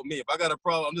 because that helped me. If I got a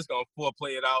problem, I'm just gonna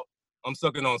foreplay it out. I'm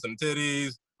sucking on some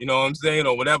titties, you know what I'm saying,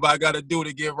 or whatever I gotta do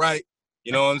to get right.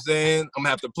 You know what I'm saying? I'm gonna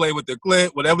have to play with the clit,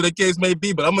 whatever the case may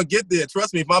be. But I'm gonna get there.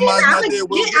 Trust me. If my mind's not there,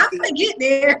 I'm gonna get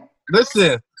there.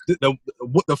 Listen,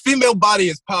 the female body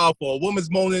is powerful. A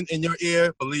woman's moaning in your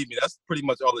ear, believe me, that's pretty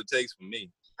much all it takes for me.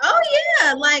 Oh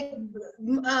yeah, like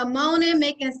moaning,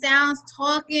 making sounds,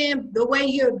 talking, the way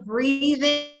you're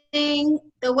breathing,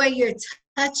 the way you're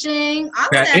touching, all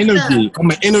that of that energy. stuff. I'm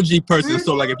an energy person,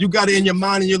 so like if you got it in your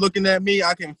mind and you're looking at me,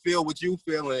 I can feel what you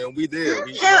feeling, and we there.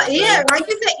 Hell yeah, like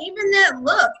you said, even that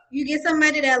look. You get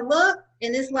somebody that look,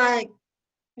 and it's like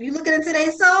you looking into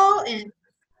their soul, and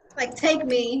like take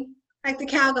me, like the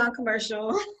Kxng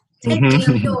commercial. Take me,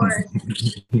 I'm yours.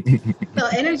 So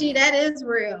energy, that is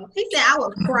real. He said I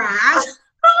would cry.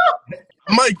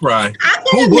 I might cry. I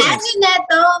can imagine that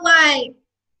though, like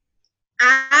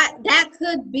that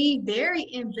could be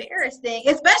very embarrassing,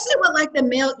 especially with like the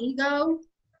male ego.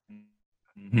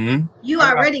 Mm-hmm. You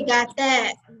already got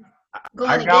that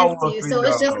going against you, so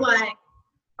it's just like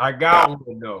I got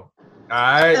one though.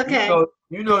 All right. Okay.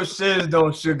 Shiz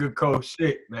don't sugarcoat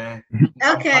shit, man.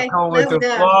 Okay. I come with the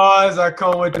flaws, I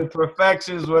come with the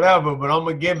perfections, whatever. But I'm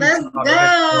gonna give it to you.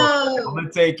 I'm gonna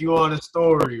take you on a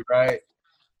story, right?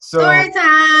 So story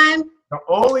time. The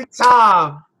only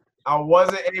time I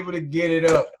wasn't able to get it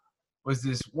up was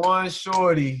this one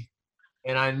shorty,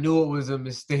 and I knew it was a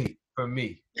mistake for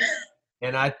me.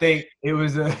 And I think it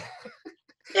was it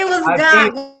was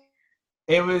God.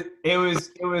 It was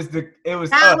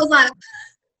God us. was like,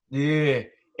 yeah,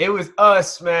 it was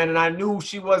us, man. And I knew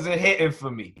she wasn't hitting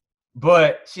for me,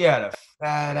 but she had a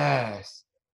fat ass.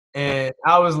 And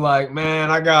I was like,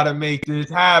 man, I got to make this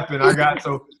happen.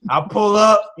 So I pull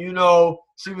up,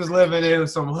 she was living in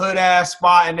some hood ass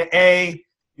spot in the A,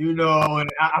 and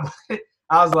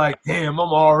I was like, damn,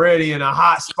 I'm already in a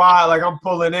hot spot. Like I'm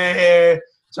pulling in here,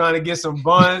 trying to get some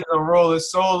buns. I'm rolling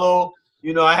solo.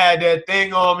 I had that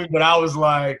thing on me, but I was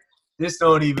like, this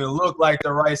don't even look like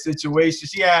the right situation.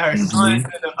 She had her son in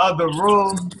the other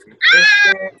room.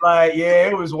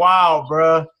 It was wild,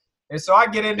 bro. And so I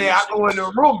get in there, I go in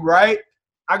the room, right?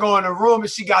 I go in the room, and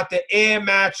she got the air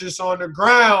mattress on the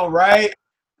ground, right?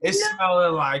 It's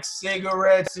smelling like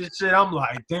cigarettes and shit. I'm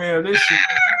like, damn, this shit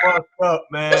fucked up,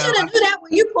 man. You should have done that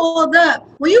when you pulled up.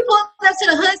 When you pulled up to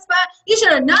the hood spot, you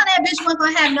should have known that bitch wasn't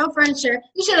going to have no furniture.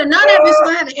 You should have known that bitch was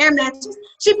going to have an air mattress.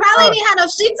 She probably didn't have no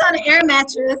sheets on the air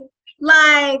mattress.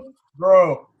 Like,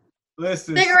 bro,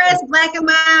 listen. Cigarettes, black and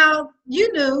mild.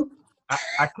 You knew.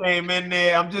 I came in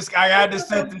there. I had to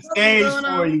set the stage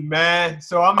for you, man.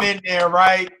 So I'm in there,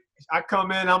 right? I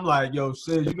come in, I'm like, yo,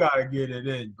 sis, you gotta get it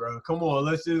in, bro. Come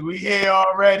on, we here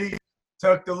already.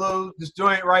 Tuck this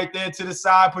joint right there to the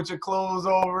side, put your clothes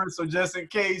over it, so just in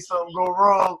case something go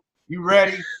wrong, you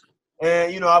ready.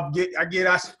 And, you know,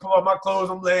 I pull up my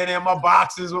clothes, I'm laying there in my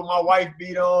boxes with my wife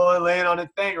beat on, laying on the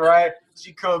thing, right?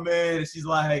 She come in and she's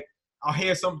like, I'll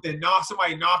hear somebody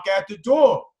knock at the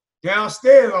door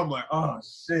downstairs. I'm like, oh,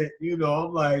 shit. You know,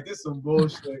 I'm like, this is some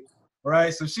bullshit,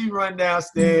 right? So she run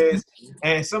downstairs,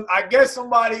 and I guess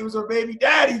somebody was her baby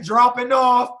daddy dropping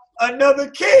off another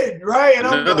kid, right? And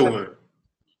another like, one.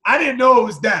 I didn't know it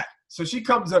was that. So she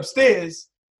comes upstairs,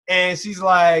 and she's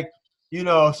like, you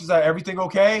know, she's like, everything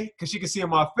okay? Because she can see in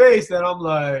my face that I'm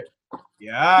like,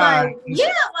 yeah. Like, yeah,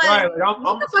 like, right. Like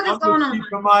what the fuck is going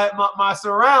on? My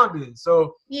surroundings.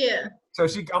 So yeah. So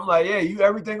I'm like, yeah,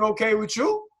 everything okay with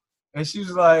you? And she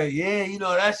was like, yeah, you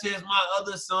know, that's just my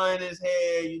other son is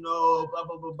here, you know, blah,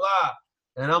 blah, blah, blah.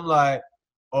 And I'm like,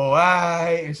 oh, all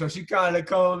right. And so she kind of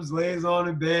comes, lays on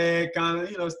the bed, kind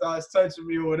of, you know, starts touching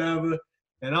me or whatever.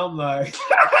 And I'm like,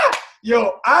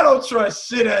 yo, I don't trust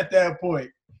shit at that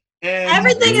point. And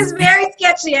everything is very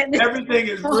sketchy at this point. Everything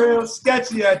is real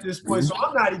sketchy at this point. So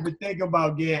I'm not even thinking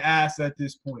about getting ass at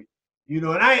this point. You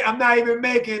know, and I'm not even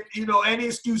making, you know, any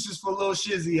excuses for Lil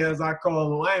Shizzy, as I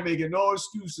call him. I ain't making no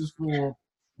excuses for him.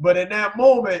 But in that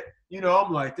moment, you know,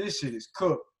 I'm like, this shit is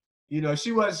cooked. You know,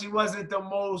 she wasn't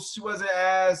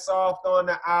as soft on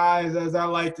the eyes as I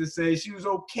like to say. She was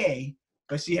okay,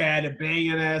 but she had a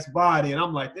banging ass body. And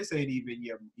I'm like, this ain't even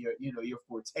your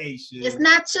forte shit. It's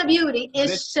not your beauty,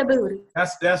 it's your booty.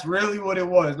 That's really what it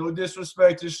was. No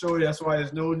disrespect to Shorty. That's why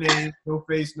there's no name, no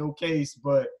face, no case.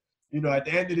 But you know, at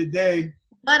the end of the day,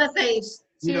 Butterface.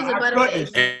 She was a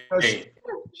butterface. Hey,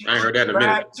 I ain't heard that in a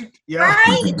minute. Yeah.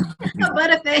 Right? A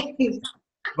butterface.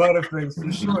 Butterface,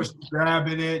 for sure. She's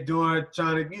grabbing it, trying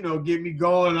to, you know, get me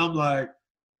going. I'm like,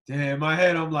 damn, my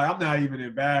head, I'm like, I'm not even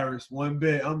embarrassed one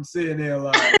bit. I'm sitting there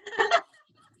like,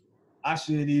 I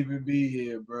shouldn't even be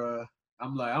here, bro.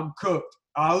 I'm like, I'm cooked.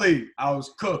 Ali, I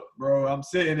was cooked, bro. I'm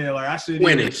sitting there like, I shouldn't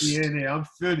even be in there. I'm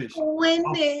finished.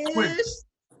 Finished.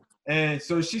 And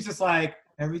so she's just like,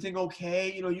 everything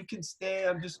okay? You know, you can stay.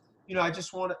 I'm just, you know, I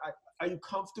just want to, are you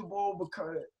comfortable?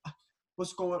 Because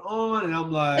what's going on? And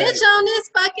I'm like, bitch, on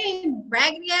this fucking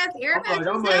raggedy ass air mattress.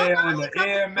 I'm like, on the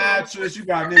air mattress. You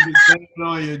got niggas banging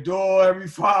on your door every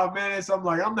 5 minutes. I'm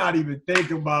like, I'm not even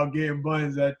thinking about getting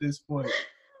buns at this point.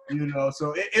 You know,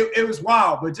 so it was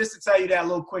wild. But just to tell you that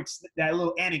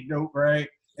little anecdote, right?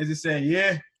 Is to say,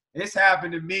 yeah, it's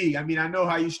happened to me. I mean, I know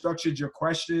how you structured your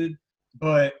question.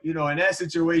 But, you know, in that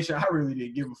situation, I really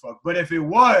didn't give a fuck. But if it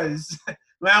was,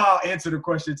 now I'll answer the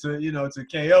question to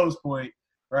KO's point,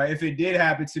 right? If it did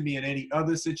happen to me in any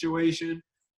other situation,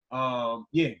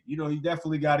 yeah, you know, you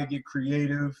definitely got to get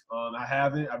creative. I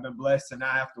haven't. I've been blessed to not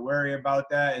have to worry about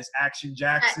that. It's Action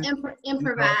Jackson. Improvise. You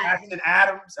know, Action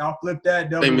Adams. I'll flip that.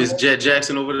 Name is Jet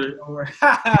Jackson over there.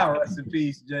 Rest in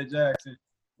peace, Jet Jackson.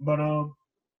 But,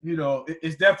 you know,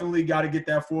 it's definitely got to get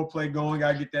that foreplay going,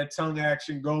 got to get that tongue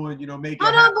action going, you know, make it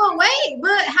happen. But wait,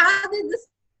 but how did the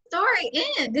story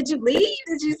end? Did you leave?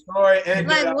 Did you? Story ended,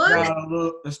 like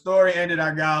what? The story ended,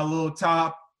 I got a little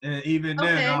top, and even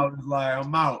then Okay. I was like,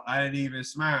 I'm out. I didn't even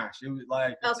smash. It was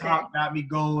like the top got me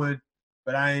going,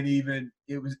 but I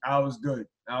was good.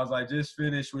 I was like, just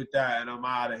finish with that, and I'm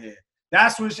out of here.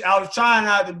 That's what I was trying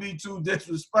not to be too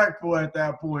disrespectful at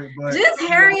that point, but just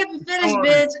hurry up and finish,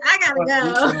 bitch. I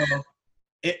gotta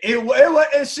go.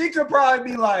 And she could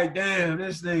probably be like, damn,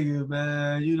 this nigga,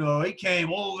 man, you know, he came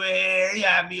over here, he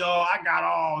had me all, I got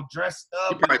all dressed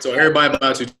up. He probably told everybody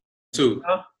about you too,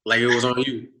 like it was on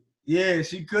you. Yeah,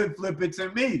 she could flip it to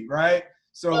me, right?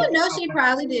 So you know, she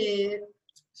probably did.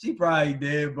 She probably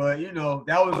did, but you know,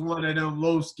 that was one of them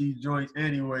low ski joints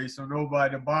anyway, so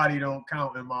the body don't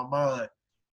count in my mind.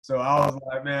 So I was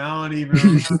like, man, I don't even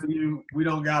remember you. We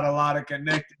don't got a lot of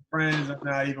connected friends. I'm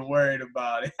not even worried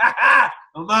about it.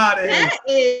 I'm out of here. That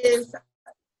is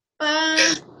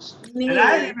funny. And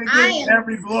I didn't even give you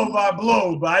every blow by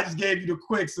blow, but I just gave you the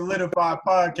quick Solidified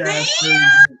podcast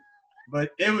version.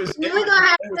 But it was. We're gonna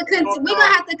have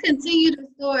to continue the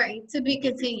story to be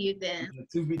continued then.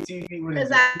 To be TV because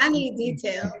I need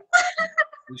detail.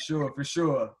 For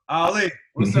sure. Ali,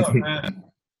 what's up, man?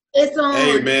 It's on.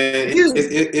 Hey, man,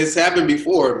 it's happened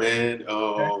before, man.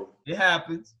 It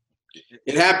happens.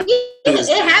 It happens.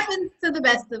 It happens to the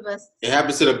best of us. It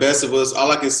happens to the best of us.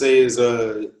 All I can say is,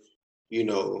 you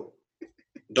know,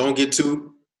 don't get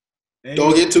too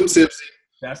tipsy.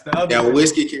 That's the other. That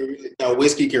whiskey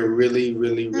can really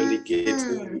get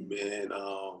to you, man.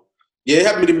 Yeah, it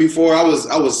happened to me before. I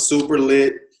was super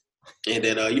lit, and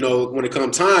then you know, when it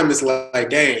comes time, it's like,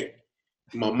 dang,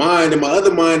 my mind and my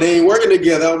other mind, they ain't working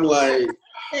together. I'm like,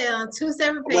 yeah, on 2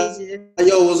 separate pages. Like,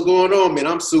 yo, what's going on, man?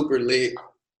 I'm super lit.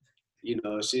 You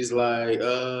know, she's like,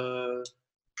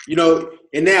 you know,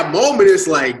 in that moment, it's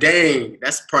like, dang,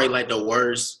 that's probably like the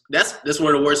worst. That's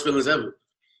one of the worst feelings ever.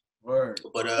 Word.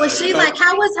 But Was she like?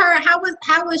 How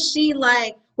was she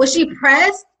like? Was she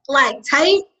pressed like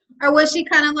tight, or was she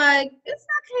kind of like it's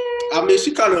okay? I mean,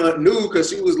 she kind of knew because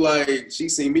she was like, she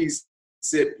seen me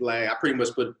sip. Like, I pretty much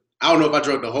put. I don't know if I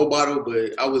drank the whole bottle,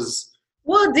 but I was.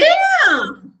 Well,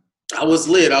 damn. I was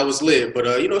lit.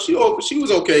 But you know, she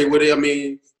was okay with it. I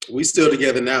mean, we still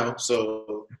together now,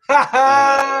 so.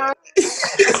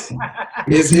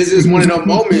 It's just one of those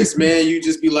moments, man. You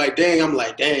just be like, dang. I'm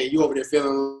like, dang. You over there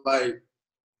feeling like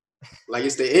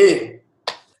it's the end.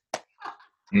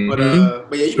 Mm-hmm.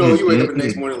 But yeah, you know, you wake up the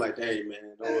next morning like, hey,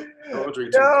 man, don't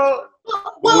drink too much.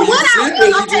 Well, when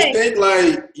you just think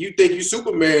like you think you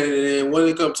Superman, and then when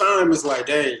it comes time, it's like,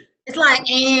 dang. It's like,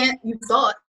 and you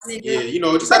thought. Nigga. Yeah, you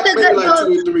know, just have maybe like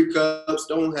 2 or 3 cups.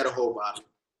 Don't have a whole bottle.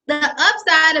 The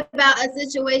upside about a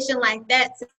situation like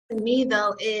that to me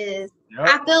though is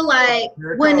I feel like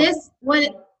Go ahead.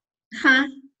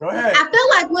 I feel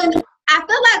like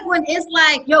when it's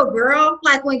like, yo, girl,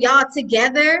 like when y'all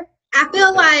together, I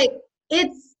feel like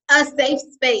it's a safe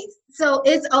space. So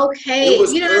it's okay. It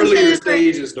was you know earlier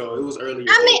stages though. It was earlier.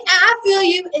 I mean, I feel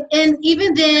you, and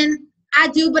even then I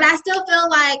do, but I still feel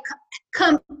like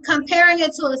comparing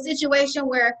it to a situation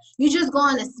where you just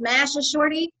going to smash a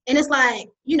shorty, and it's like,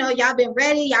 you know, y'all been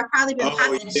ready, y'all probably been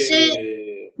popping shit.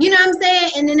 You know what I'm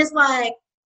saying? And then it's like,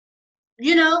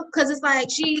 you know, because it's like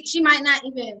she might not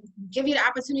even give you the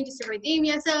opportunity to redeem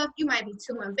yourself. You might be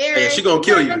too embarrassed. Yeah, she gonna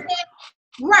kill you.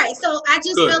 Right. So I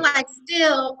just feel like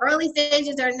still early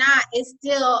stages or not, it's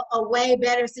still a way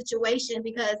better situation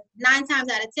because 9 times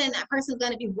out of 10, that person's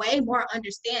going to be way more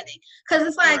understanding. Because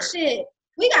it's like, shit,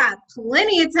 we got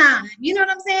plenty of time. You know what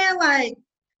I'm saying? Like,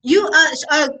 you,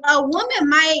 a woman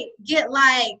might get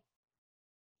like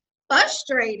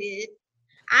frustrated.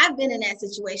 I've been in that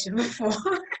situation before.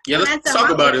 Yeah, let's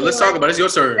talk about it. Let's talk about it. It's your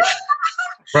turn.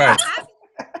 Right. I've been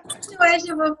in that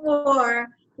situation before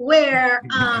where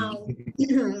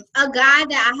a guy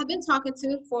that I have been talking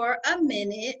to for a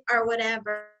minute or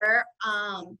whatever,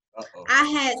 I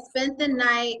had spent the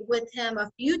night with him a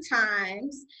few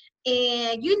times,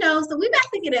 and you know, so we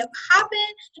about to get it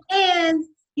popping, and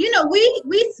you know,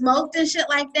 we smoked and shit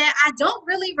like that. I don't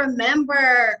really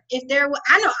remember if there was,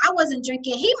 I know I wasn't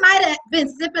drinking. He might have been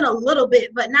sipping a little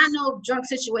bit, but not no drunk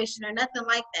situation or nothing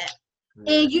like that.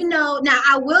 And you know, now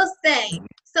I will say,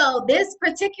 so this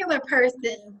particular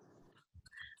person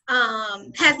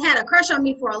has had a crush on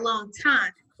me for a long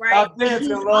time, right? Stop dancing,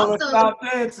 Lola. Stop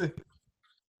dancing.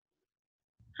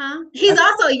 Huh? He's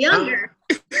also younger.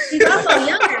 He's also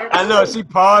younger. I know, she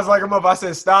paused like a mother. I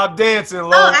said, stop dancing,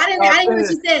 Lola. Oh, I didn't hear what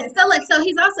you said. So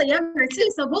he's also younger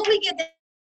too. So when we get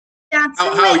down to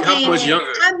it, how much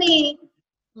younger? I mean,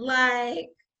 like,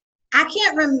 I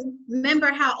can't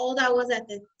remember how old I was at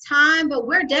the time, but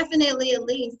we're definitely at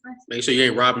least. Make sure you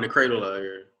ain't robbing the cradle out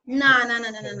here. No.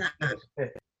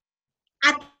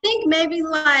 I think maybe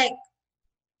like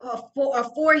a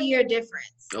 4-year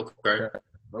difference.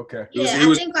 Okay. He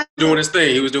was doing his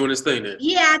thing. He was doing his thing then.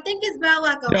 Yeah, I think it's about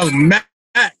like a. Yo, Matt,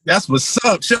 that's what's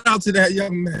up. Shout out to that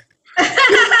young man.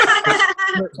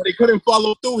 But he couldn't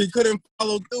follow through.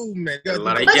 Man.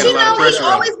 But you know, he's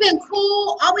always been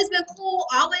cool, always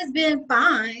been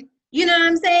fine. You know what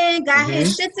I'm saying? Got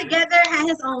his shit together, had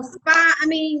his own spot. I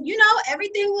mean, you know,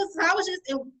 everything was, I was just,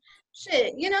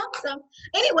 shit, you know? So,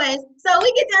 anyways, so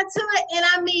we get down to it, and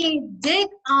I mean, dick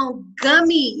on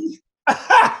gummy.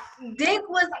 Dick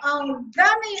was on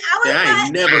gummy. I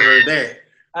ain't never heard that.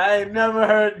 I ain't never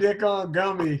heard dick on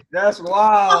gummy. That's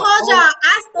wild. Oh, hold y'all.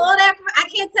 I stole that from, I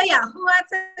can't tell y'all who I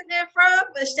took that from,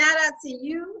 but shout out to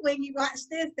you when you watch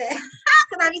this. Because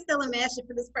I be stealing mad shit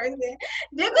for this person.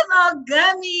 Dick was on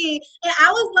gummy. And I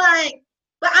was like,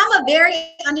 but I'm a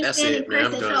very understanding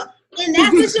person. So in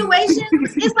that situation,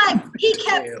 it's like he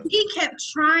kept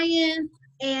trying,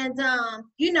 and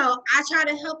you know, I tried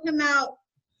to help him out.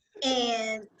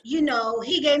 And you know,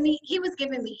 he was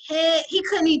giving me head. He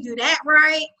couldn't even do that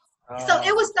right. So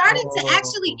it was starting to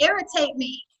actually irritate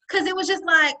me, because it was just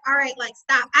like, all right, like,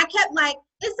 stop. I kept like,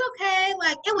 it's okay.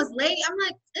 Like, it was late. I'm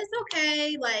like, it's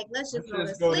okay. Like, let's just go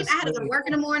to sleep. I had to go to work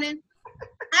in the morning.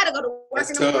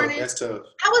 That's tough.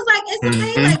 I was like, it's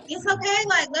okay. Like, it's okay.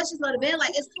 Like, let's just go to bed.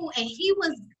 Like, it's cool. And he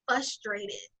was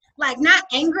frustrated. Like, not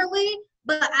angrily,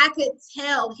 but I could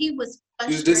tell he was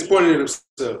frustrated. He was disappointed in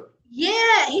himself.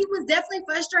 Yeah, he was definitely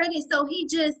frustrated. So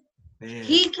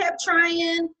he kept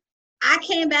trying. I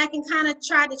came back and kind of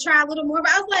tried to try a little more,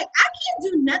 but I was like, I can't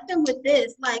do nothing with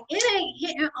this. Like, it ain't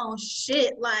hitting on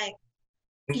shit. Like,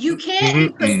 you can't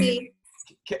eat pussy.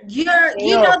 You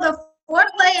know, the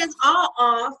foreplay is all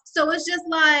off. So it's just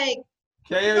like,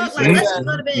 let's just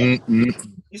go to bed.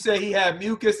 You say he had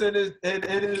mucus in his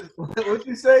what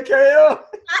you say, KO?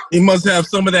 He must have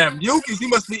some of that mucus. He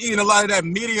must be eating a lot of that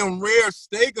medium rare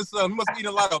steak or something. He must be eating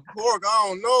a lot of pork. I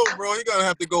don't know, bro. You're gonna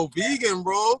have to go vegan,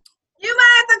 bro. You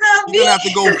might have to go vegan. You're gonna have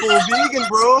to go full vegan,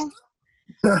 bro.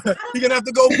 You're gonna have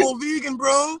to go full vegan,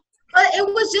 bro. But it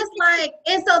was just like,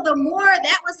 and so the more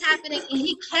that was happening, and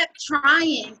he kept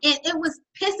trying, and it was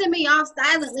pissing me off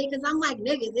silently because I'm like,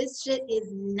 nigga, this shit is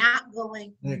not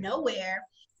going nowhere.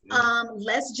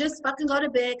 Let's just fucking go to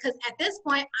bed because at this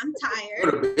point I'm tired.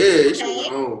 Go to bed. Okay?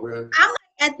 Bro. I'm like,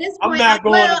 at this point, I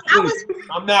was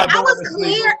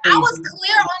clear. I was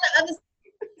clear on the other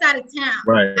side of town.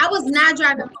 Right. I was not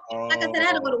driving. Like I said, I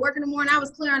had to go to work in the morning. I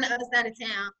was clear on the other side of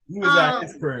town. You was at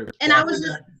his crib. And I was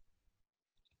just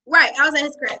right. I was at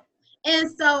his crib. And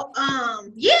so,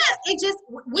 yeah, it just,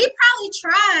 we probably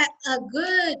tried a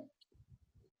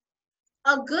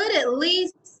good at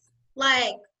least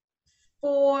like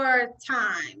 4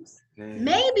 times.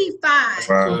 Maybe 5,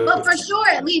 but for sure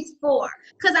at least 4.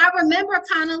 Because I remember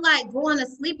kind of like going to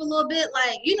sleep a little bit,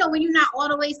 like, you know, when you're not all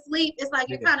the way asleep, it's like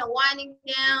you're kind of winding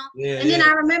down. And then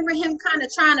I remember him kind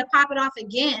of trying to pop it off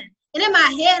again. And in my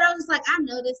head, I was like, I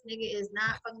know this nigga is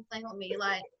not fucking playing with me.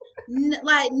 Like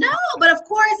no. But of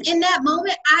course, in that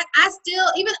moment, I still,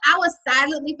 even I was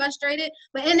silently frustrated.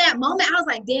 But in that moment, I was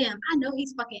like, damn, I know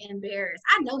he's fucking embarrassed.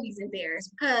 I know he's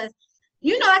embarrassed because,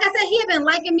 you know, like I said, he had been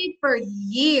liking me for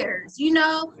years, you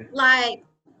know, like,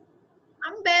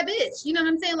 I'm a bad bitch, you know what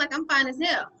I'm saying? Like, I'm fine as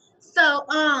hell. So,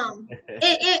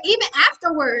 even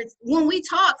afterwards, when we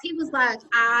talked, he was like,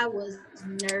 I was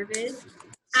nervous.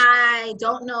 I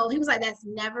don't know. He was like, that's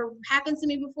never happened to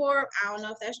me before. I don't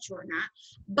know if that's true or not.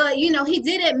 But, you know, he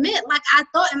did admit, like, I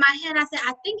thought in my head, I said,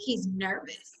 I think he's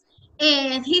nervous.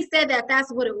 And he said that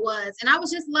that's what it was. And I was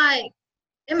just like,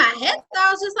 in my head,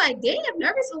 I was just like, damn,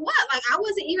 nervous for what? Like, I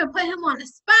wasn't even putting him on the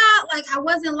spot. Like, I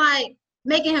wasn't, like,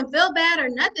 making him feel bad or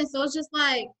nothing. So it's just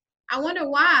like, I wonder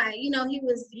why, you know, he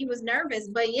was nervous.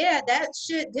 But, yeah, that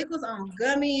shit, dick was on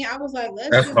gummy. I was like,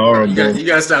 that's horrible. You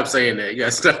gotta stop saying that. You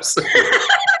gotta stop saying that.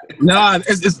 Nah,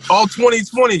 it's all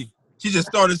 2020. She just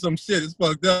started some shit. It's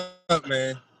fucked up,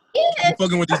 man. Yeah.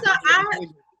 Fucking with this.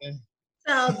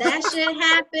 So that shit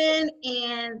happened,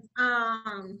 and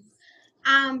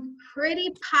I'm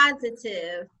pretty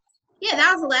positive. Yeah,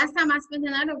 that was the last time I spent the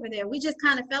night over there. We just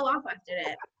kind of fell off after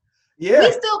that. Yeah.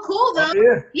 We still cool though.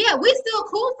 Oh, yeah, we still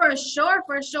cool for sure.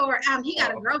 He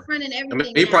got a girlfriend and everything. I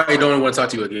mean, he probably don't want to talk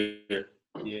to you again.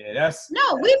 Yeah, that's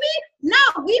No, we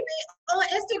be on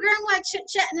Instagram like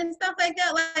chit-chatting and stuff like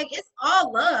that. Like, it's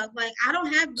all love. Like, I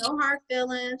don't have no hard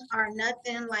feelings or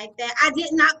nothing like that. I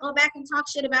did not go back and talk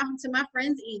shit about him to my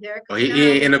friends either. Oh, he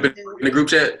ain't end up in the group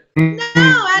chat? No,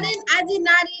 I did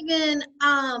not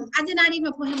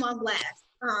even put him on blast.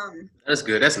 That's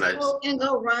good. That's nice.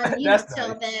 Go run. You that's tell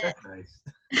nice. that. That's nice.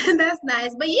 That's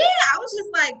nice. But yeah, I was just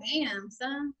like, damn,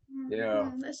 son. Yeah.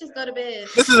 Let's just go to bed.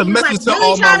 This is a message to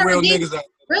all my real niggas.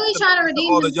 Really trying to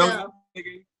redeem all himself.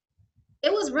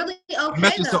 It was really okay.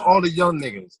 Message to all the young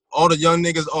niggas. All the young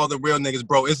niggas, all the real niggas,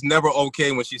 bro. It's never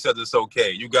okay when she says it's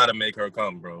okay. You gotta make her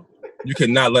come, bro. You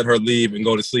cannot let her leave and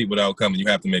go to sleep without coming. You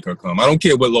have to make her come. I don't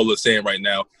care what Lola's saying right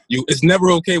now. It's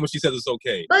never okay when she says it's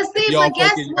okay. But see, but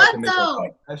guess what though?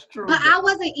 That's true. But I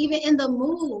wasn't even in the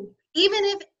mood. Even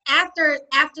if after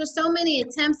so many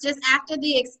attempts, just after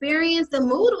the experience, the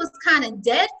mood was kind of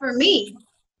dead for me.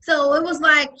 So it was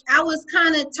like I was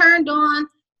kind of turned on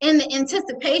in the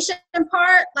anticipation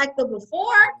part, like the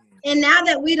before. And now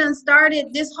that we done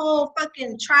started this whole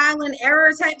fucking trial and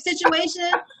error type situation,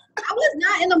 I was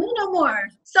not in the mood no more.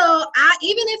 So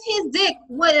even if his dick,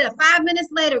 5 minutes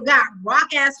later, got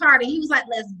rock ass hard, and he was like,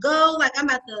 "Let's go," like I'm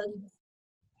about to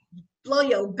blow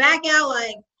your back out,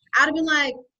 like I'd have been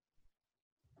like,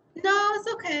 "No,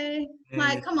 it's okay."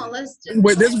 Like, come on, let's just.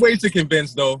 Wait, there's ways to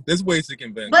convince, though. There's ways to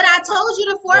convince. But I told you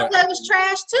the foreplay was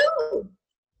trash too.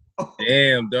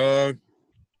 Damn, dog.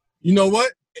 You know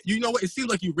what? It seems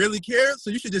like you really care, so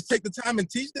you should just take the time and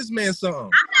teach this man something.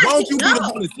 Why don't you be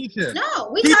the one to teach him? No,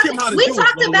 we teach talked him how to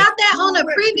about that on a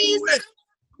previous.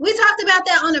 We talked about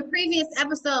that on a previous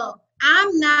episode.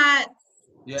 I'm not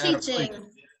teaching.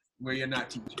 Where you're not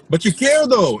teaching. But you care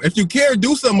though. If you care,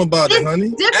 do something about it,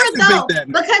 honey. Different though,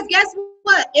 because guess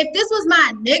what? If this was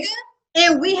my nigga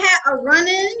and we had a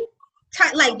run-in,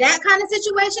 like that kind of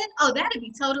situation, that'd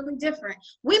be totally different.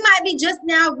 We might be just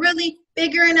now really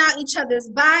figuring out each other's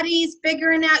bodies,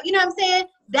 figuring out, you know what I'm saying?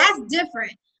 That's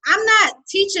different. I'm not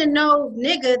teaching no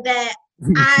nigga that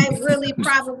I really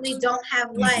probably don't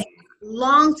have like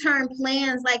long-term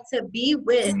plans like to be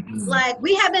with. Like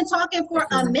we have been talking for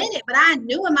a minute, but I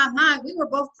knew in my mind we were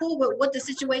both cool with what the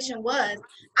situation was.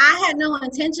 I had no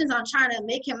intentions on trying to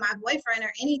make him my boyfriend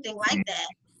or anything like that.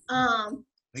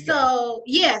 So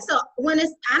yeah, so when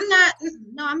it's I'm not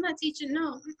teaching.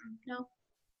 No,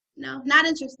 not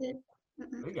interested.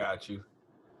 We got you.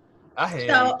 I hear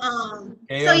So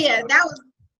you. so yeah, that was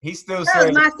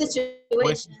my situation.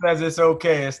 When she says it's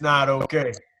okay, it's not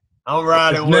okay. I'm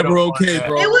riding with never him okay, on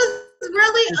bro. It was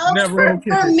really okay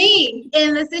for me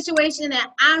in the situation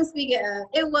that I'm speaking of.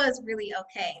 It was really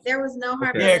okay. There was no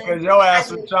hard feelings. Yeah, because your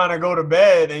ass was trying to go to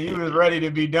bed and you was ready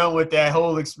to be done with that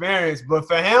whole experience. But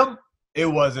for him, it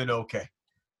wasn't okay.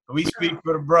 We speak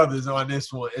for the brothers on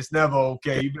this one. It's never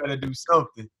okay. You better do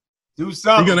something. Do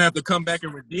something. He's gonna have to come back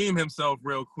and redeem himself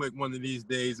real quick one of these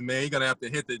days, man. He's gonna have to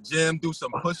hit the gym, do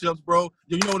some push-ups, bro.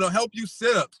 You know, they'll help you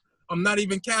sit-ups. I'm not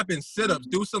even capping sit-ups.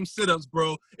 Do some sit-ups,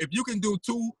 bro. If you can do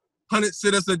 200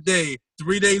 sit-ups a day,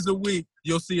 3 days a week,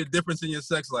 you'll see a difference in your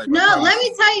sex life. No, let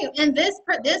me tell you. And this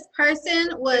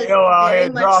person was very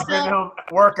much so.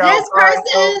 This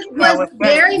person was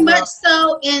very much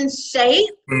so in shape.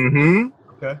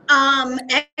 Okay.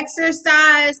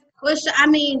 Exercise. I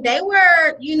mean, they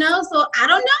were, you know, so I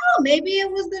don't know. Maybe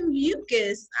it was the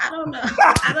mucus. I don't know.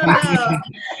 I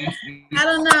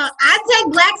don't know. I take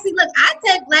black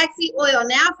seed oil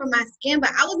now for my skin,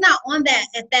 but I was not on that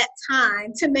at that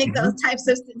time to make those types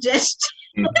of suggestions.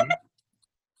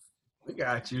 We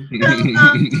got you.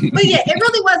 But yeah, it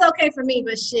really was okay for me,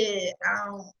 but shit,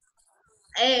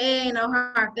 ain't no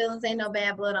hard feelings, ain't no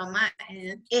bad blood on my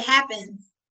end. It happens.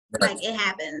 Like, it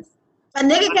happens. A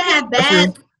nigga can have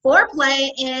bad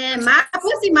foreplay and my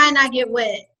pussy might not get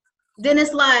wet. Then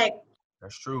it's like,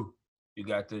 that's true. You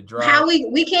got to drive. How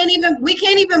we can't even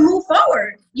move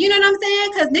forward. You know what I'm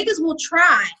saying? Because niggas will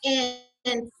try.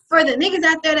 And for the niggas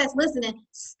out there that's listening,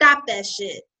 stop that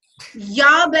shit.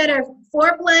 Y'all better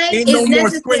foreplay. Ain't no more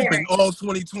scraping all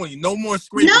 2020. No more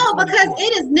scraping. No, because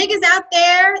it is niggas out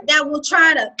there that will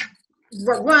try to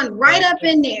run right up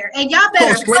in there. And y'all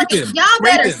better stop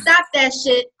that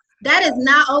shit. That is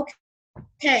not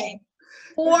okay.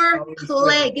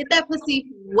 Foreplay. Get that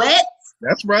pussy wet.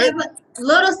 That's right.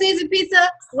 Little Caesar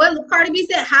pizza. What Cardi B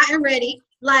said, hot and ready.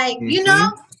 Like, you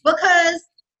know, because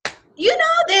you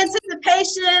know the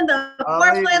anticipation, the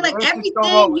foreplay, like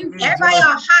everything. Everybody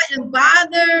all hot and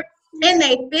bothered, and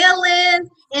they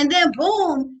feelings, and then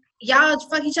boom, y'all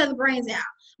fuck each other brains out.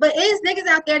 But it's niggas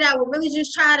out there that will really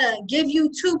just try to give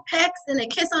you 2 pecks and a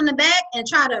kiss on the back and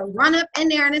try to run up in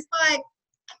there, and it's like,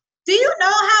 do you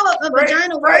know how a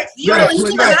vagina works? You gotta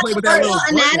play with that little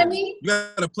anatomy. You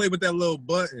gotta play with that little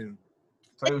button.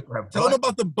 Tell them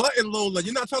about the button, Lola.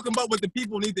 You're not talking about what the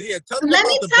people need to hear. Let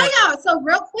me tell y'all. So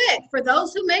real quick, for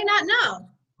those who may not know,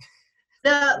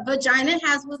 the vagina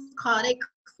has what's called a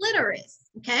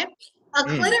clitoris. Okay, a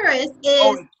clitoris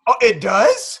is. Oh, it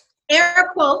does.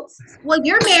 Air quotes. Well,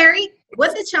 you're married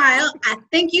with a child. I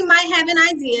think you might have an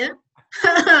idea.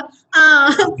 But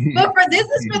this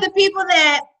is for the people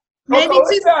that maybe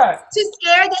too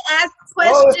scared to ask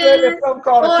questions,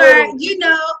 or you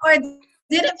know, or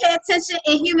didn't pay attention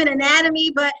in human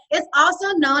anatomy. But it's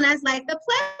also known as like the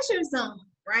pleasure zone,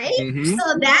 right?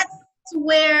 So that's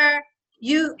where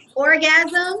you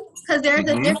orgasm, because there's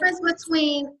a difference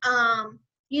between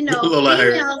you know,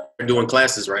 females doing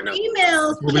classes right now.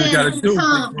 Females can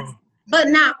come, but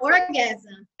not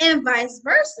orgasm, and vice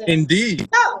versa. Indeed.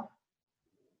 So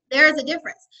there is a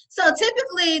difference. So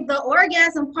typically, the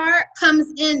orgasm part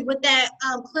comes in with that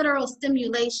clitoral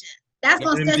stimulation. That's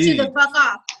gonna set you the fuck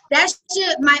off. That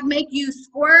shit might make you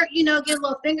squirt, you know, get a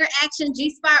little finger action,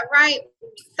 G-spot right,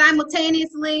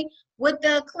 simultaneously with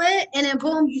the clit, and then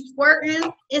boom, you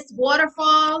squirting. It's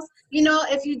waterfalls, you know,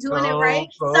 if you're doing it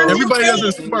right. So everybody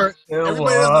doesn't squirt.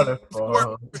 Everybody doesn't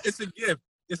squirt. It's a gift.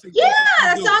 It's a gift.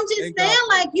 Yeah, so I'm just saying,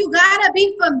 like, you gotta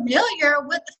be familiar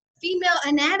with the female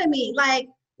anatomy. Like,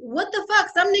 what the fuck?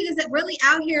 Some niggas that really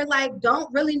out here, like,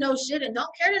 don't really know shit and don't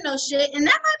care to know shit, and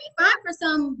that might be fine for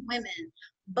some women.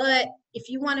 But if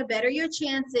you want to better your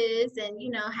chances and, you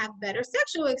know, have better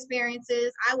sexual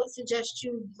experiences, I would suggest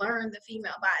you learn the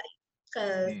female body.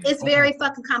 Because it's very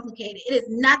fucking complicated. It is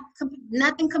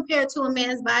nothing compared to a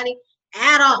man's body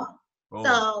at all.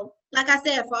 So, like I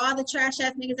said, for all the trash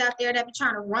ass niggas out there that be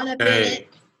trying to run up in it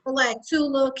for like 2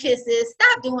 little kisses,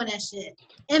 stop doing that shit.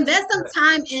 Invest some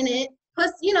time in it.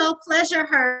 You know, pleasure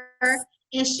her.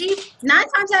 And she, 9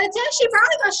 times out of 10, she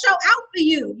probably gonna show out for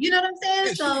you. You know what I'm saying?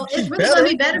 Yeah, so it's really gonna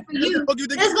be better for you.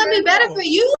 It's gonna be better for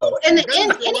you in the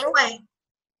end anyway.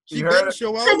 She better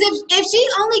show out. Because if she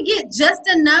only get just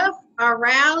enough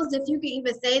aroused, if you can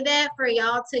even say that, for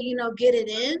y'all to, you know, get it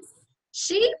in,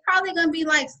 she probably gonna be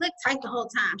like slick tight the whole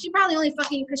time. She probably only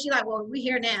fucking you because she like, well, we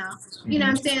here now. You know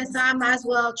what I'm saying? So I might as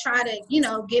well try to, you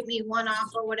know, get me one off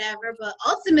or whatever. But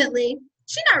ultimately,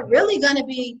 she's not really gonna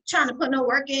be trying to put no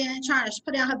work in, trying to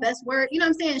put down her best work. You know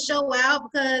what I'm saying? Show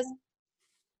out because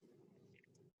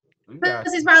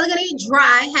it's probably gonna get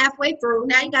dry halfway through.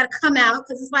 Now you gotta come out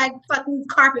because it's like fucking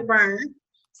carpet burn.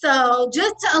 So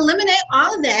just to eliminate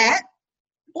all of that,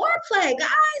 foreplay,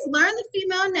 guys, learn the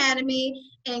female anatomy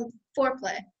and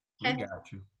foreplay. Okay? We got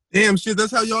you. Damn shit,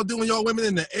 that's how y'all doing, y'all women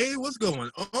in the A? What's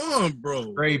going on,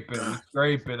 bro? Scraping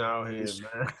out here,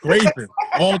 man. Scraping.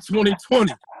 All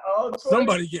 2020. Oh,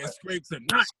 Somebody getting scraped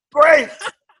tonight.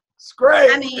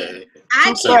 Scrape. I mean,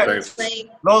 I can't relate.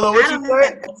 Lola, what you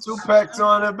say? 2 pecks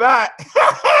on the back.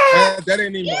 That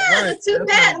ain't even right. The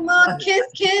 2-pack, little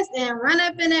kiss, and run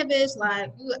up in that bitch like,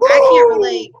 I can't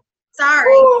relate.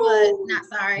 Sorry, but not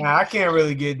sorry. Nah, I can't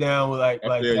really get down with like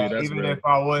that. Even real. if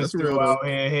I was still real, out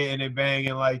here hitting and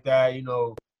banging like that, you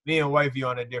know, me and wifey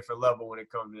on a different level when it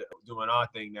comes to doing our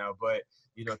thing now. But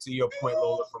you know, to your point,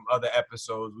 Lola, from other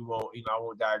episodes, we won't, you know, I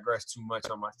won't digress too much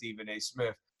on my Stephen A.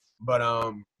 Smith. But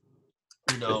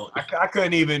you know, I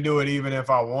couldn't even do it even if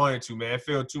I wanted to, man. It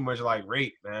feels too much like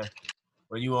rape, man.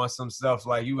 When you on some stuff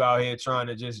like you out here trying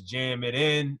to just jam it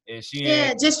in, and she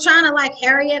just trying to like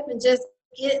hurry up and just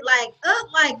get like up.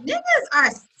 Like niggas are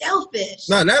selfish.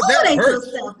 No, that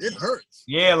hurts. It hurts.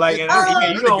 Yeah, like you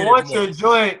don't want your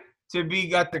joint to be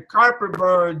got the carpet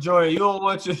burn joint. You don't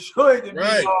want your joint to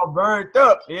be all burnt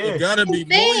up. Yeah, you gotta be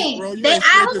moist, bro.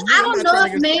 I don't know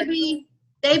if maybe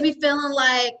they be feeling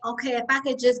like, okay, if I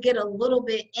could just get a little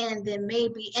bit in, then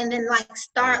maybe, and then like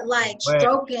start like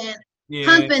stroking,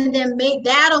 pumping, then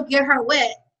that'll get her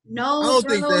wet. No, I don't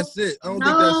think that's it. I don't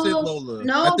think that's it, Lola.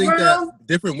 I think that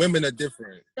different women are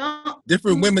different.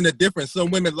 Different women are different.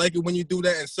 Some women like it when you do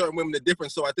that, and certain women are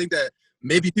different. So I think that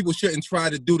maybe people shouldn't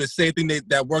try to do the same thing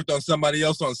that worked on somebody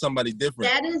else on somebody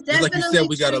different. That is definitely like you said,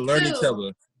 we got to learn each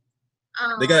other.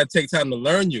 They got to take time to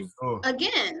learn you.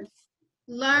 Again,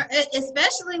 learn,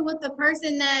 especially with the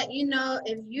person that, you know,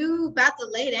 if you about to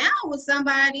lay down with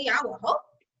somebody, I would hope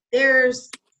there's,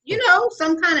 you know,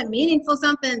 some kind of meaningful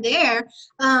something there,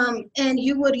 and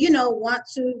you would, you know, want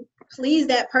to please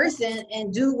that person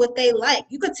and do what they like.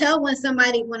 You could tell when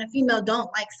a female don't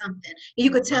like something.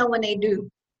 You could tell when they do.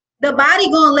 The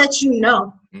body gonna let you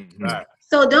know. Right.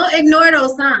 So don't ignore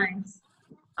those signs.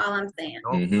 All I'm saying.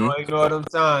 Don't ignore them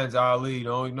signs, Ali.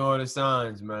 Don't ignore the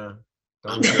signs, man.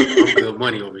 I'm good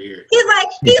money over here. He's like,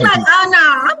 oh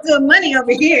no, I'm good money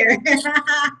over here.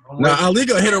 Nah, Ali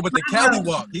gonna hit her with the Cali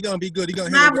walk. He gonna be good. He gonna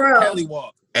hit her with the Cali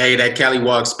walk. Hey, that Cali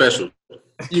walk special.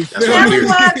 Cali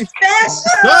walk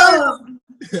special.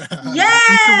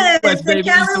 Yes, West, baby,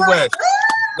 East to West.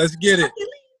 Let's get it.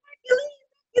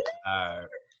 All right.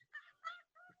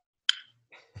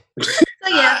 So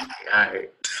yeah. All right.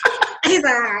 He's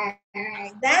like, all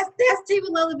right. That's T with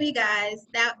Lola B, guys.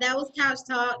 That was Couch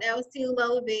Talk. That was T with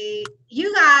Lola B.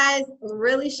 You guys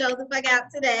really showed the fuck out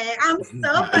today. I'm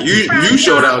so fucking proud. You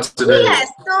showed out today. We had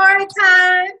story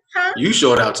time, huh? You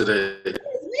showed out today.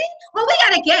 Well, we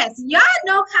got a guest. Y'all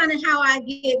know kind of how I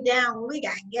get down when we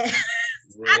got guests.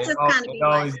 I just kind of be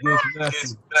always like,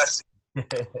 messy. You know,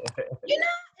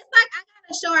 it's like I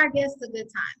gotta show our guests a good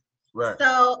time. Right.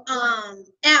 So,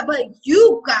 but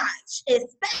you guys,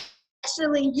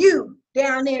 especially you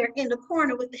down there in the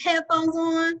corner with the headphones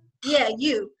on, yeah,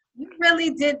 you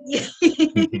really did.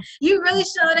 You really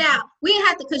showed out. We didn't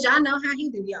have to, cause y'all know how he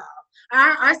do, y'all.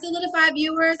 Our Solidified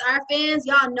viewers, our fans,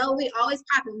 y'all know we always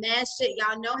popping mad shit.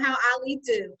 Y'all know how Ali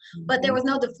do, but there was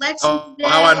no deflection.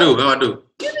 How I do? You be deflecting.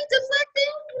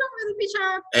 You don't really be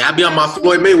trying. Hey, I be on my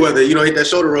Floyd Mayweather. You know, hit that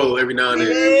shoulder roll every now and then.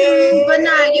 Mm-hmm. But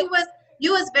nah,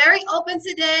 you was very open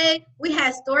today. We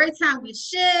had story time with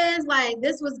Shiz. Like,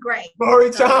 this was great.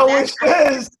 Story time with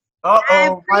Shiz.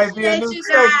 I appreciate you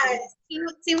guys.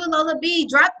 See with Lola B.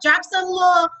 Drop some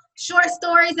little short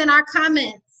stories in our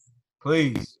comments.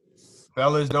 Please.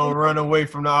 Fellas, don't run away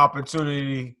from the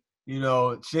opportunity. You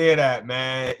know, share that,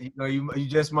 man. You know, you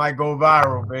just might go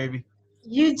viral, baby.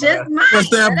 You just might. Press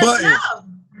that button.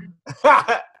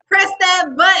 Press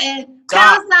that button. #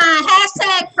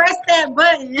 press that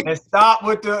button. And stop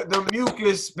with the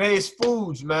mucus-based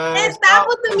foods, man. And stop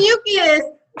with the mucus.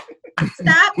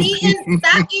 Stop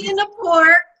eating the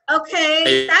pork. Okay.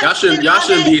 Hey, y'all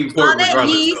shouldn't be eating pork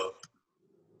regardless, though.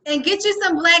 And get you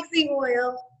some black seed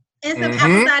oil and some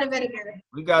apple cider vinegar.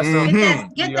 We got some.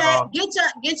 Get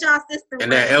y'all sister.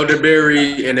 And that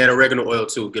elderberry and that oregano oil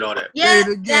too. Get all that. Yeah, say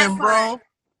it again, bro.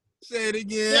 Say it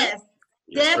again.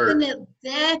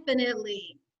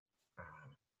 Definitely.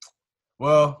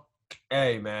 Well,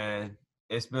 hey, man,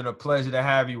 it's been a pleasure to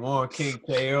have you on, King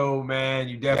KO, man.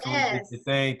 You definitely did your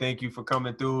thing. Thank you for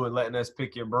coming through and letting us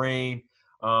pick your brain.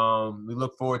 We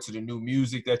look forward to the new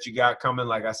music that you got coming.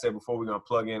 Like I said before, we're going to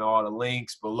plug in all the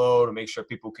links below to make sure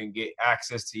people can get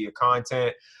access to your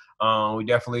content. We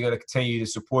definitely going to continue to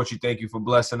support you. Thank you for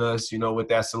blessing us, with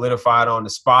that Solidified on the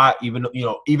spot.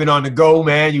 Even on the go,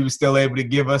 man, you were still able to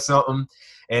give us something.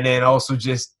 And then also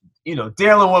just,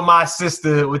 dealing with my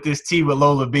sister with this tea with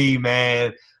Lola B,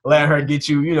 man. Let her get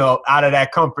you, out of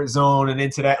that comfort zone and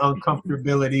into that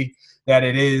uncomfortability that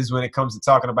it is when it comes to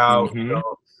talking about,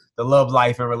 the love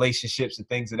life and relationships and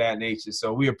things of that nature.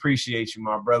 So we appreciate you,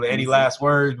 my brother. Any last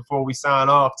words before we sign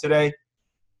off today?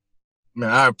 Man,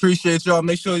 I appreciate y'all.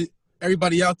 Make sure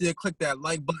everybody out there click that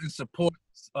like button, support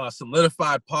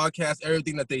Solidified Podcast,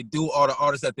 everything that they do, all the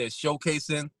artists that they're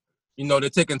showcasing. They're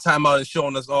taking time out and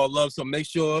showing us all love. So make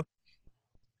sure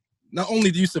not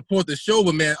only do you support the show,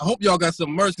 but, man, I hope y'all got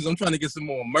some merch because I'm trying to get some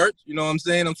more merch. You know what I'm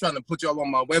saying? I'm trying to put y'all on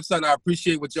my website. I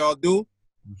appreciate what y'all do.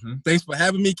 Thanks for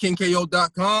having me,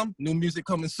 KingKO.com. New music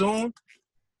coming soon.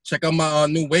 Check out my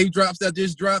new wave drops that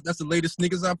just dropped. That's the latest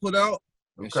sneakers I put out.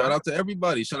 And shout out to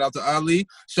everybody. Shout out to Ali.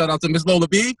 Shout out to Miss Lola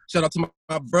B. Shout out to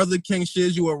my brother, King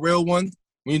Shiz. You a real one.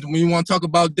 When you want to talk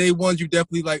about day ones, you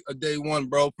definitely like a day one,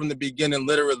 bro, from the beginning,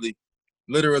 literally,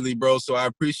 bro. So I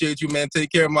appreciate you, man.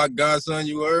 Take care of my godson,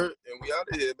 you heard? And we out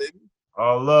of here, baby.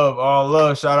 All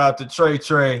love. Shout out to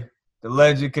Trey. The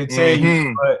legend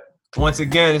continues. But once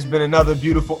again, it's been another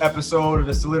beautiful episode of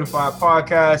the Solidified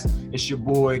Podcast. It's your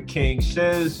boy, King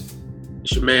Shiz.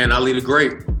 It's your man, Ali the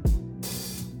Great.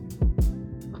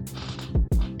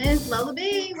 And it's Lola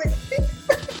B with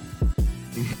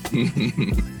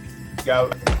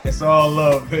It's all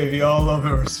love, baby. All love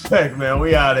and respect, man.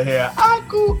 We out of here.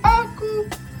 Aku.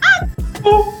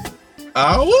 Ow.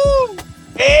 Ow.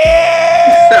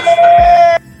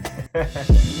 Hey!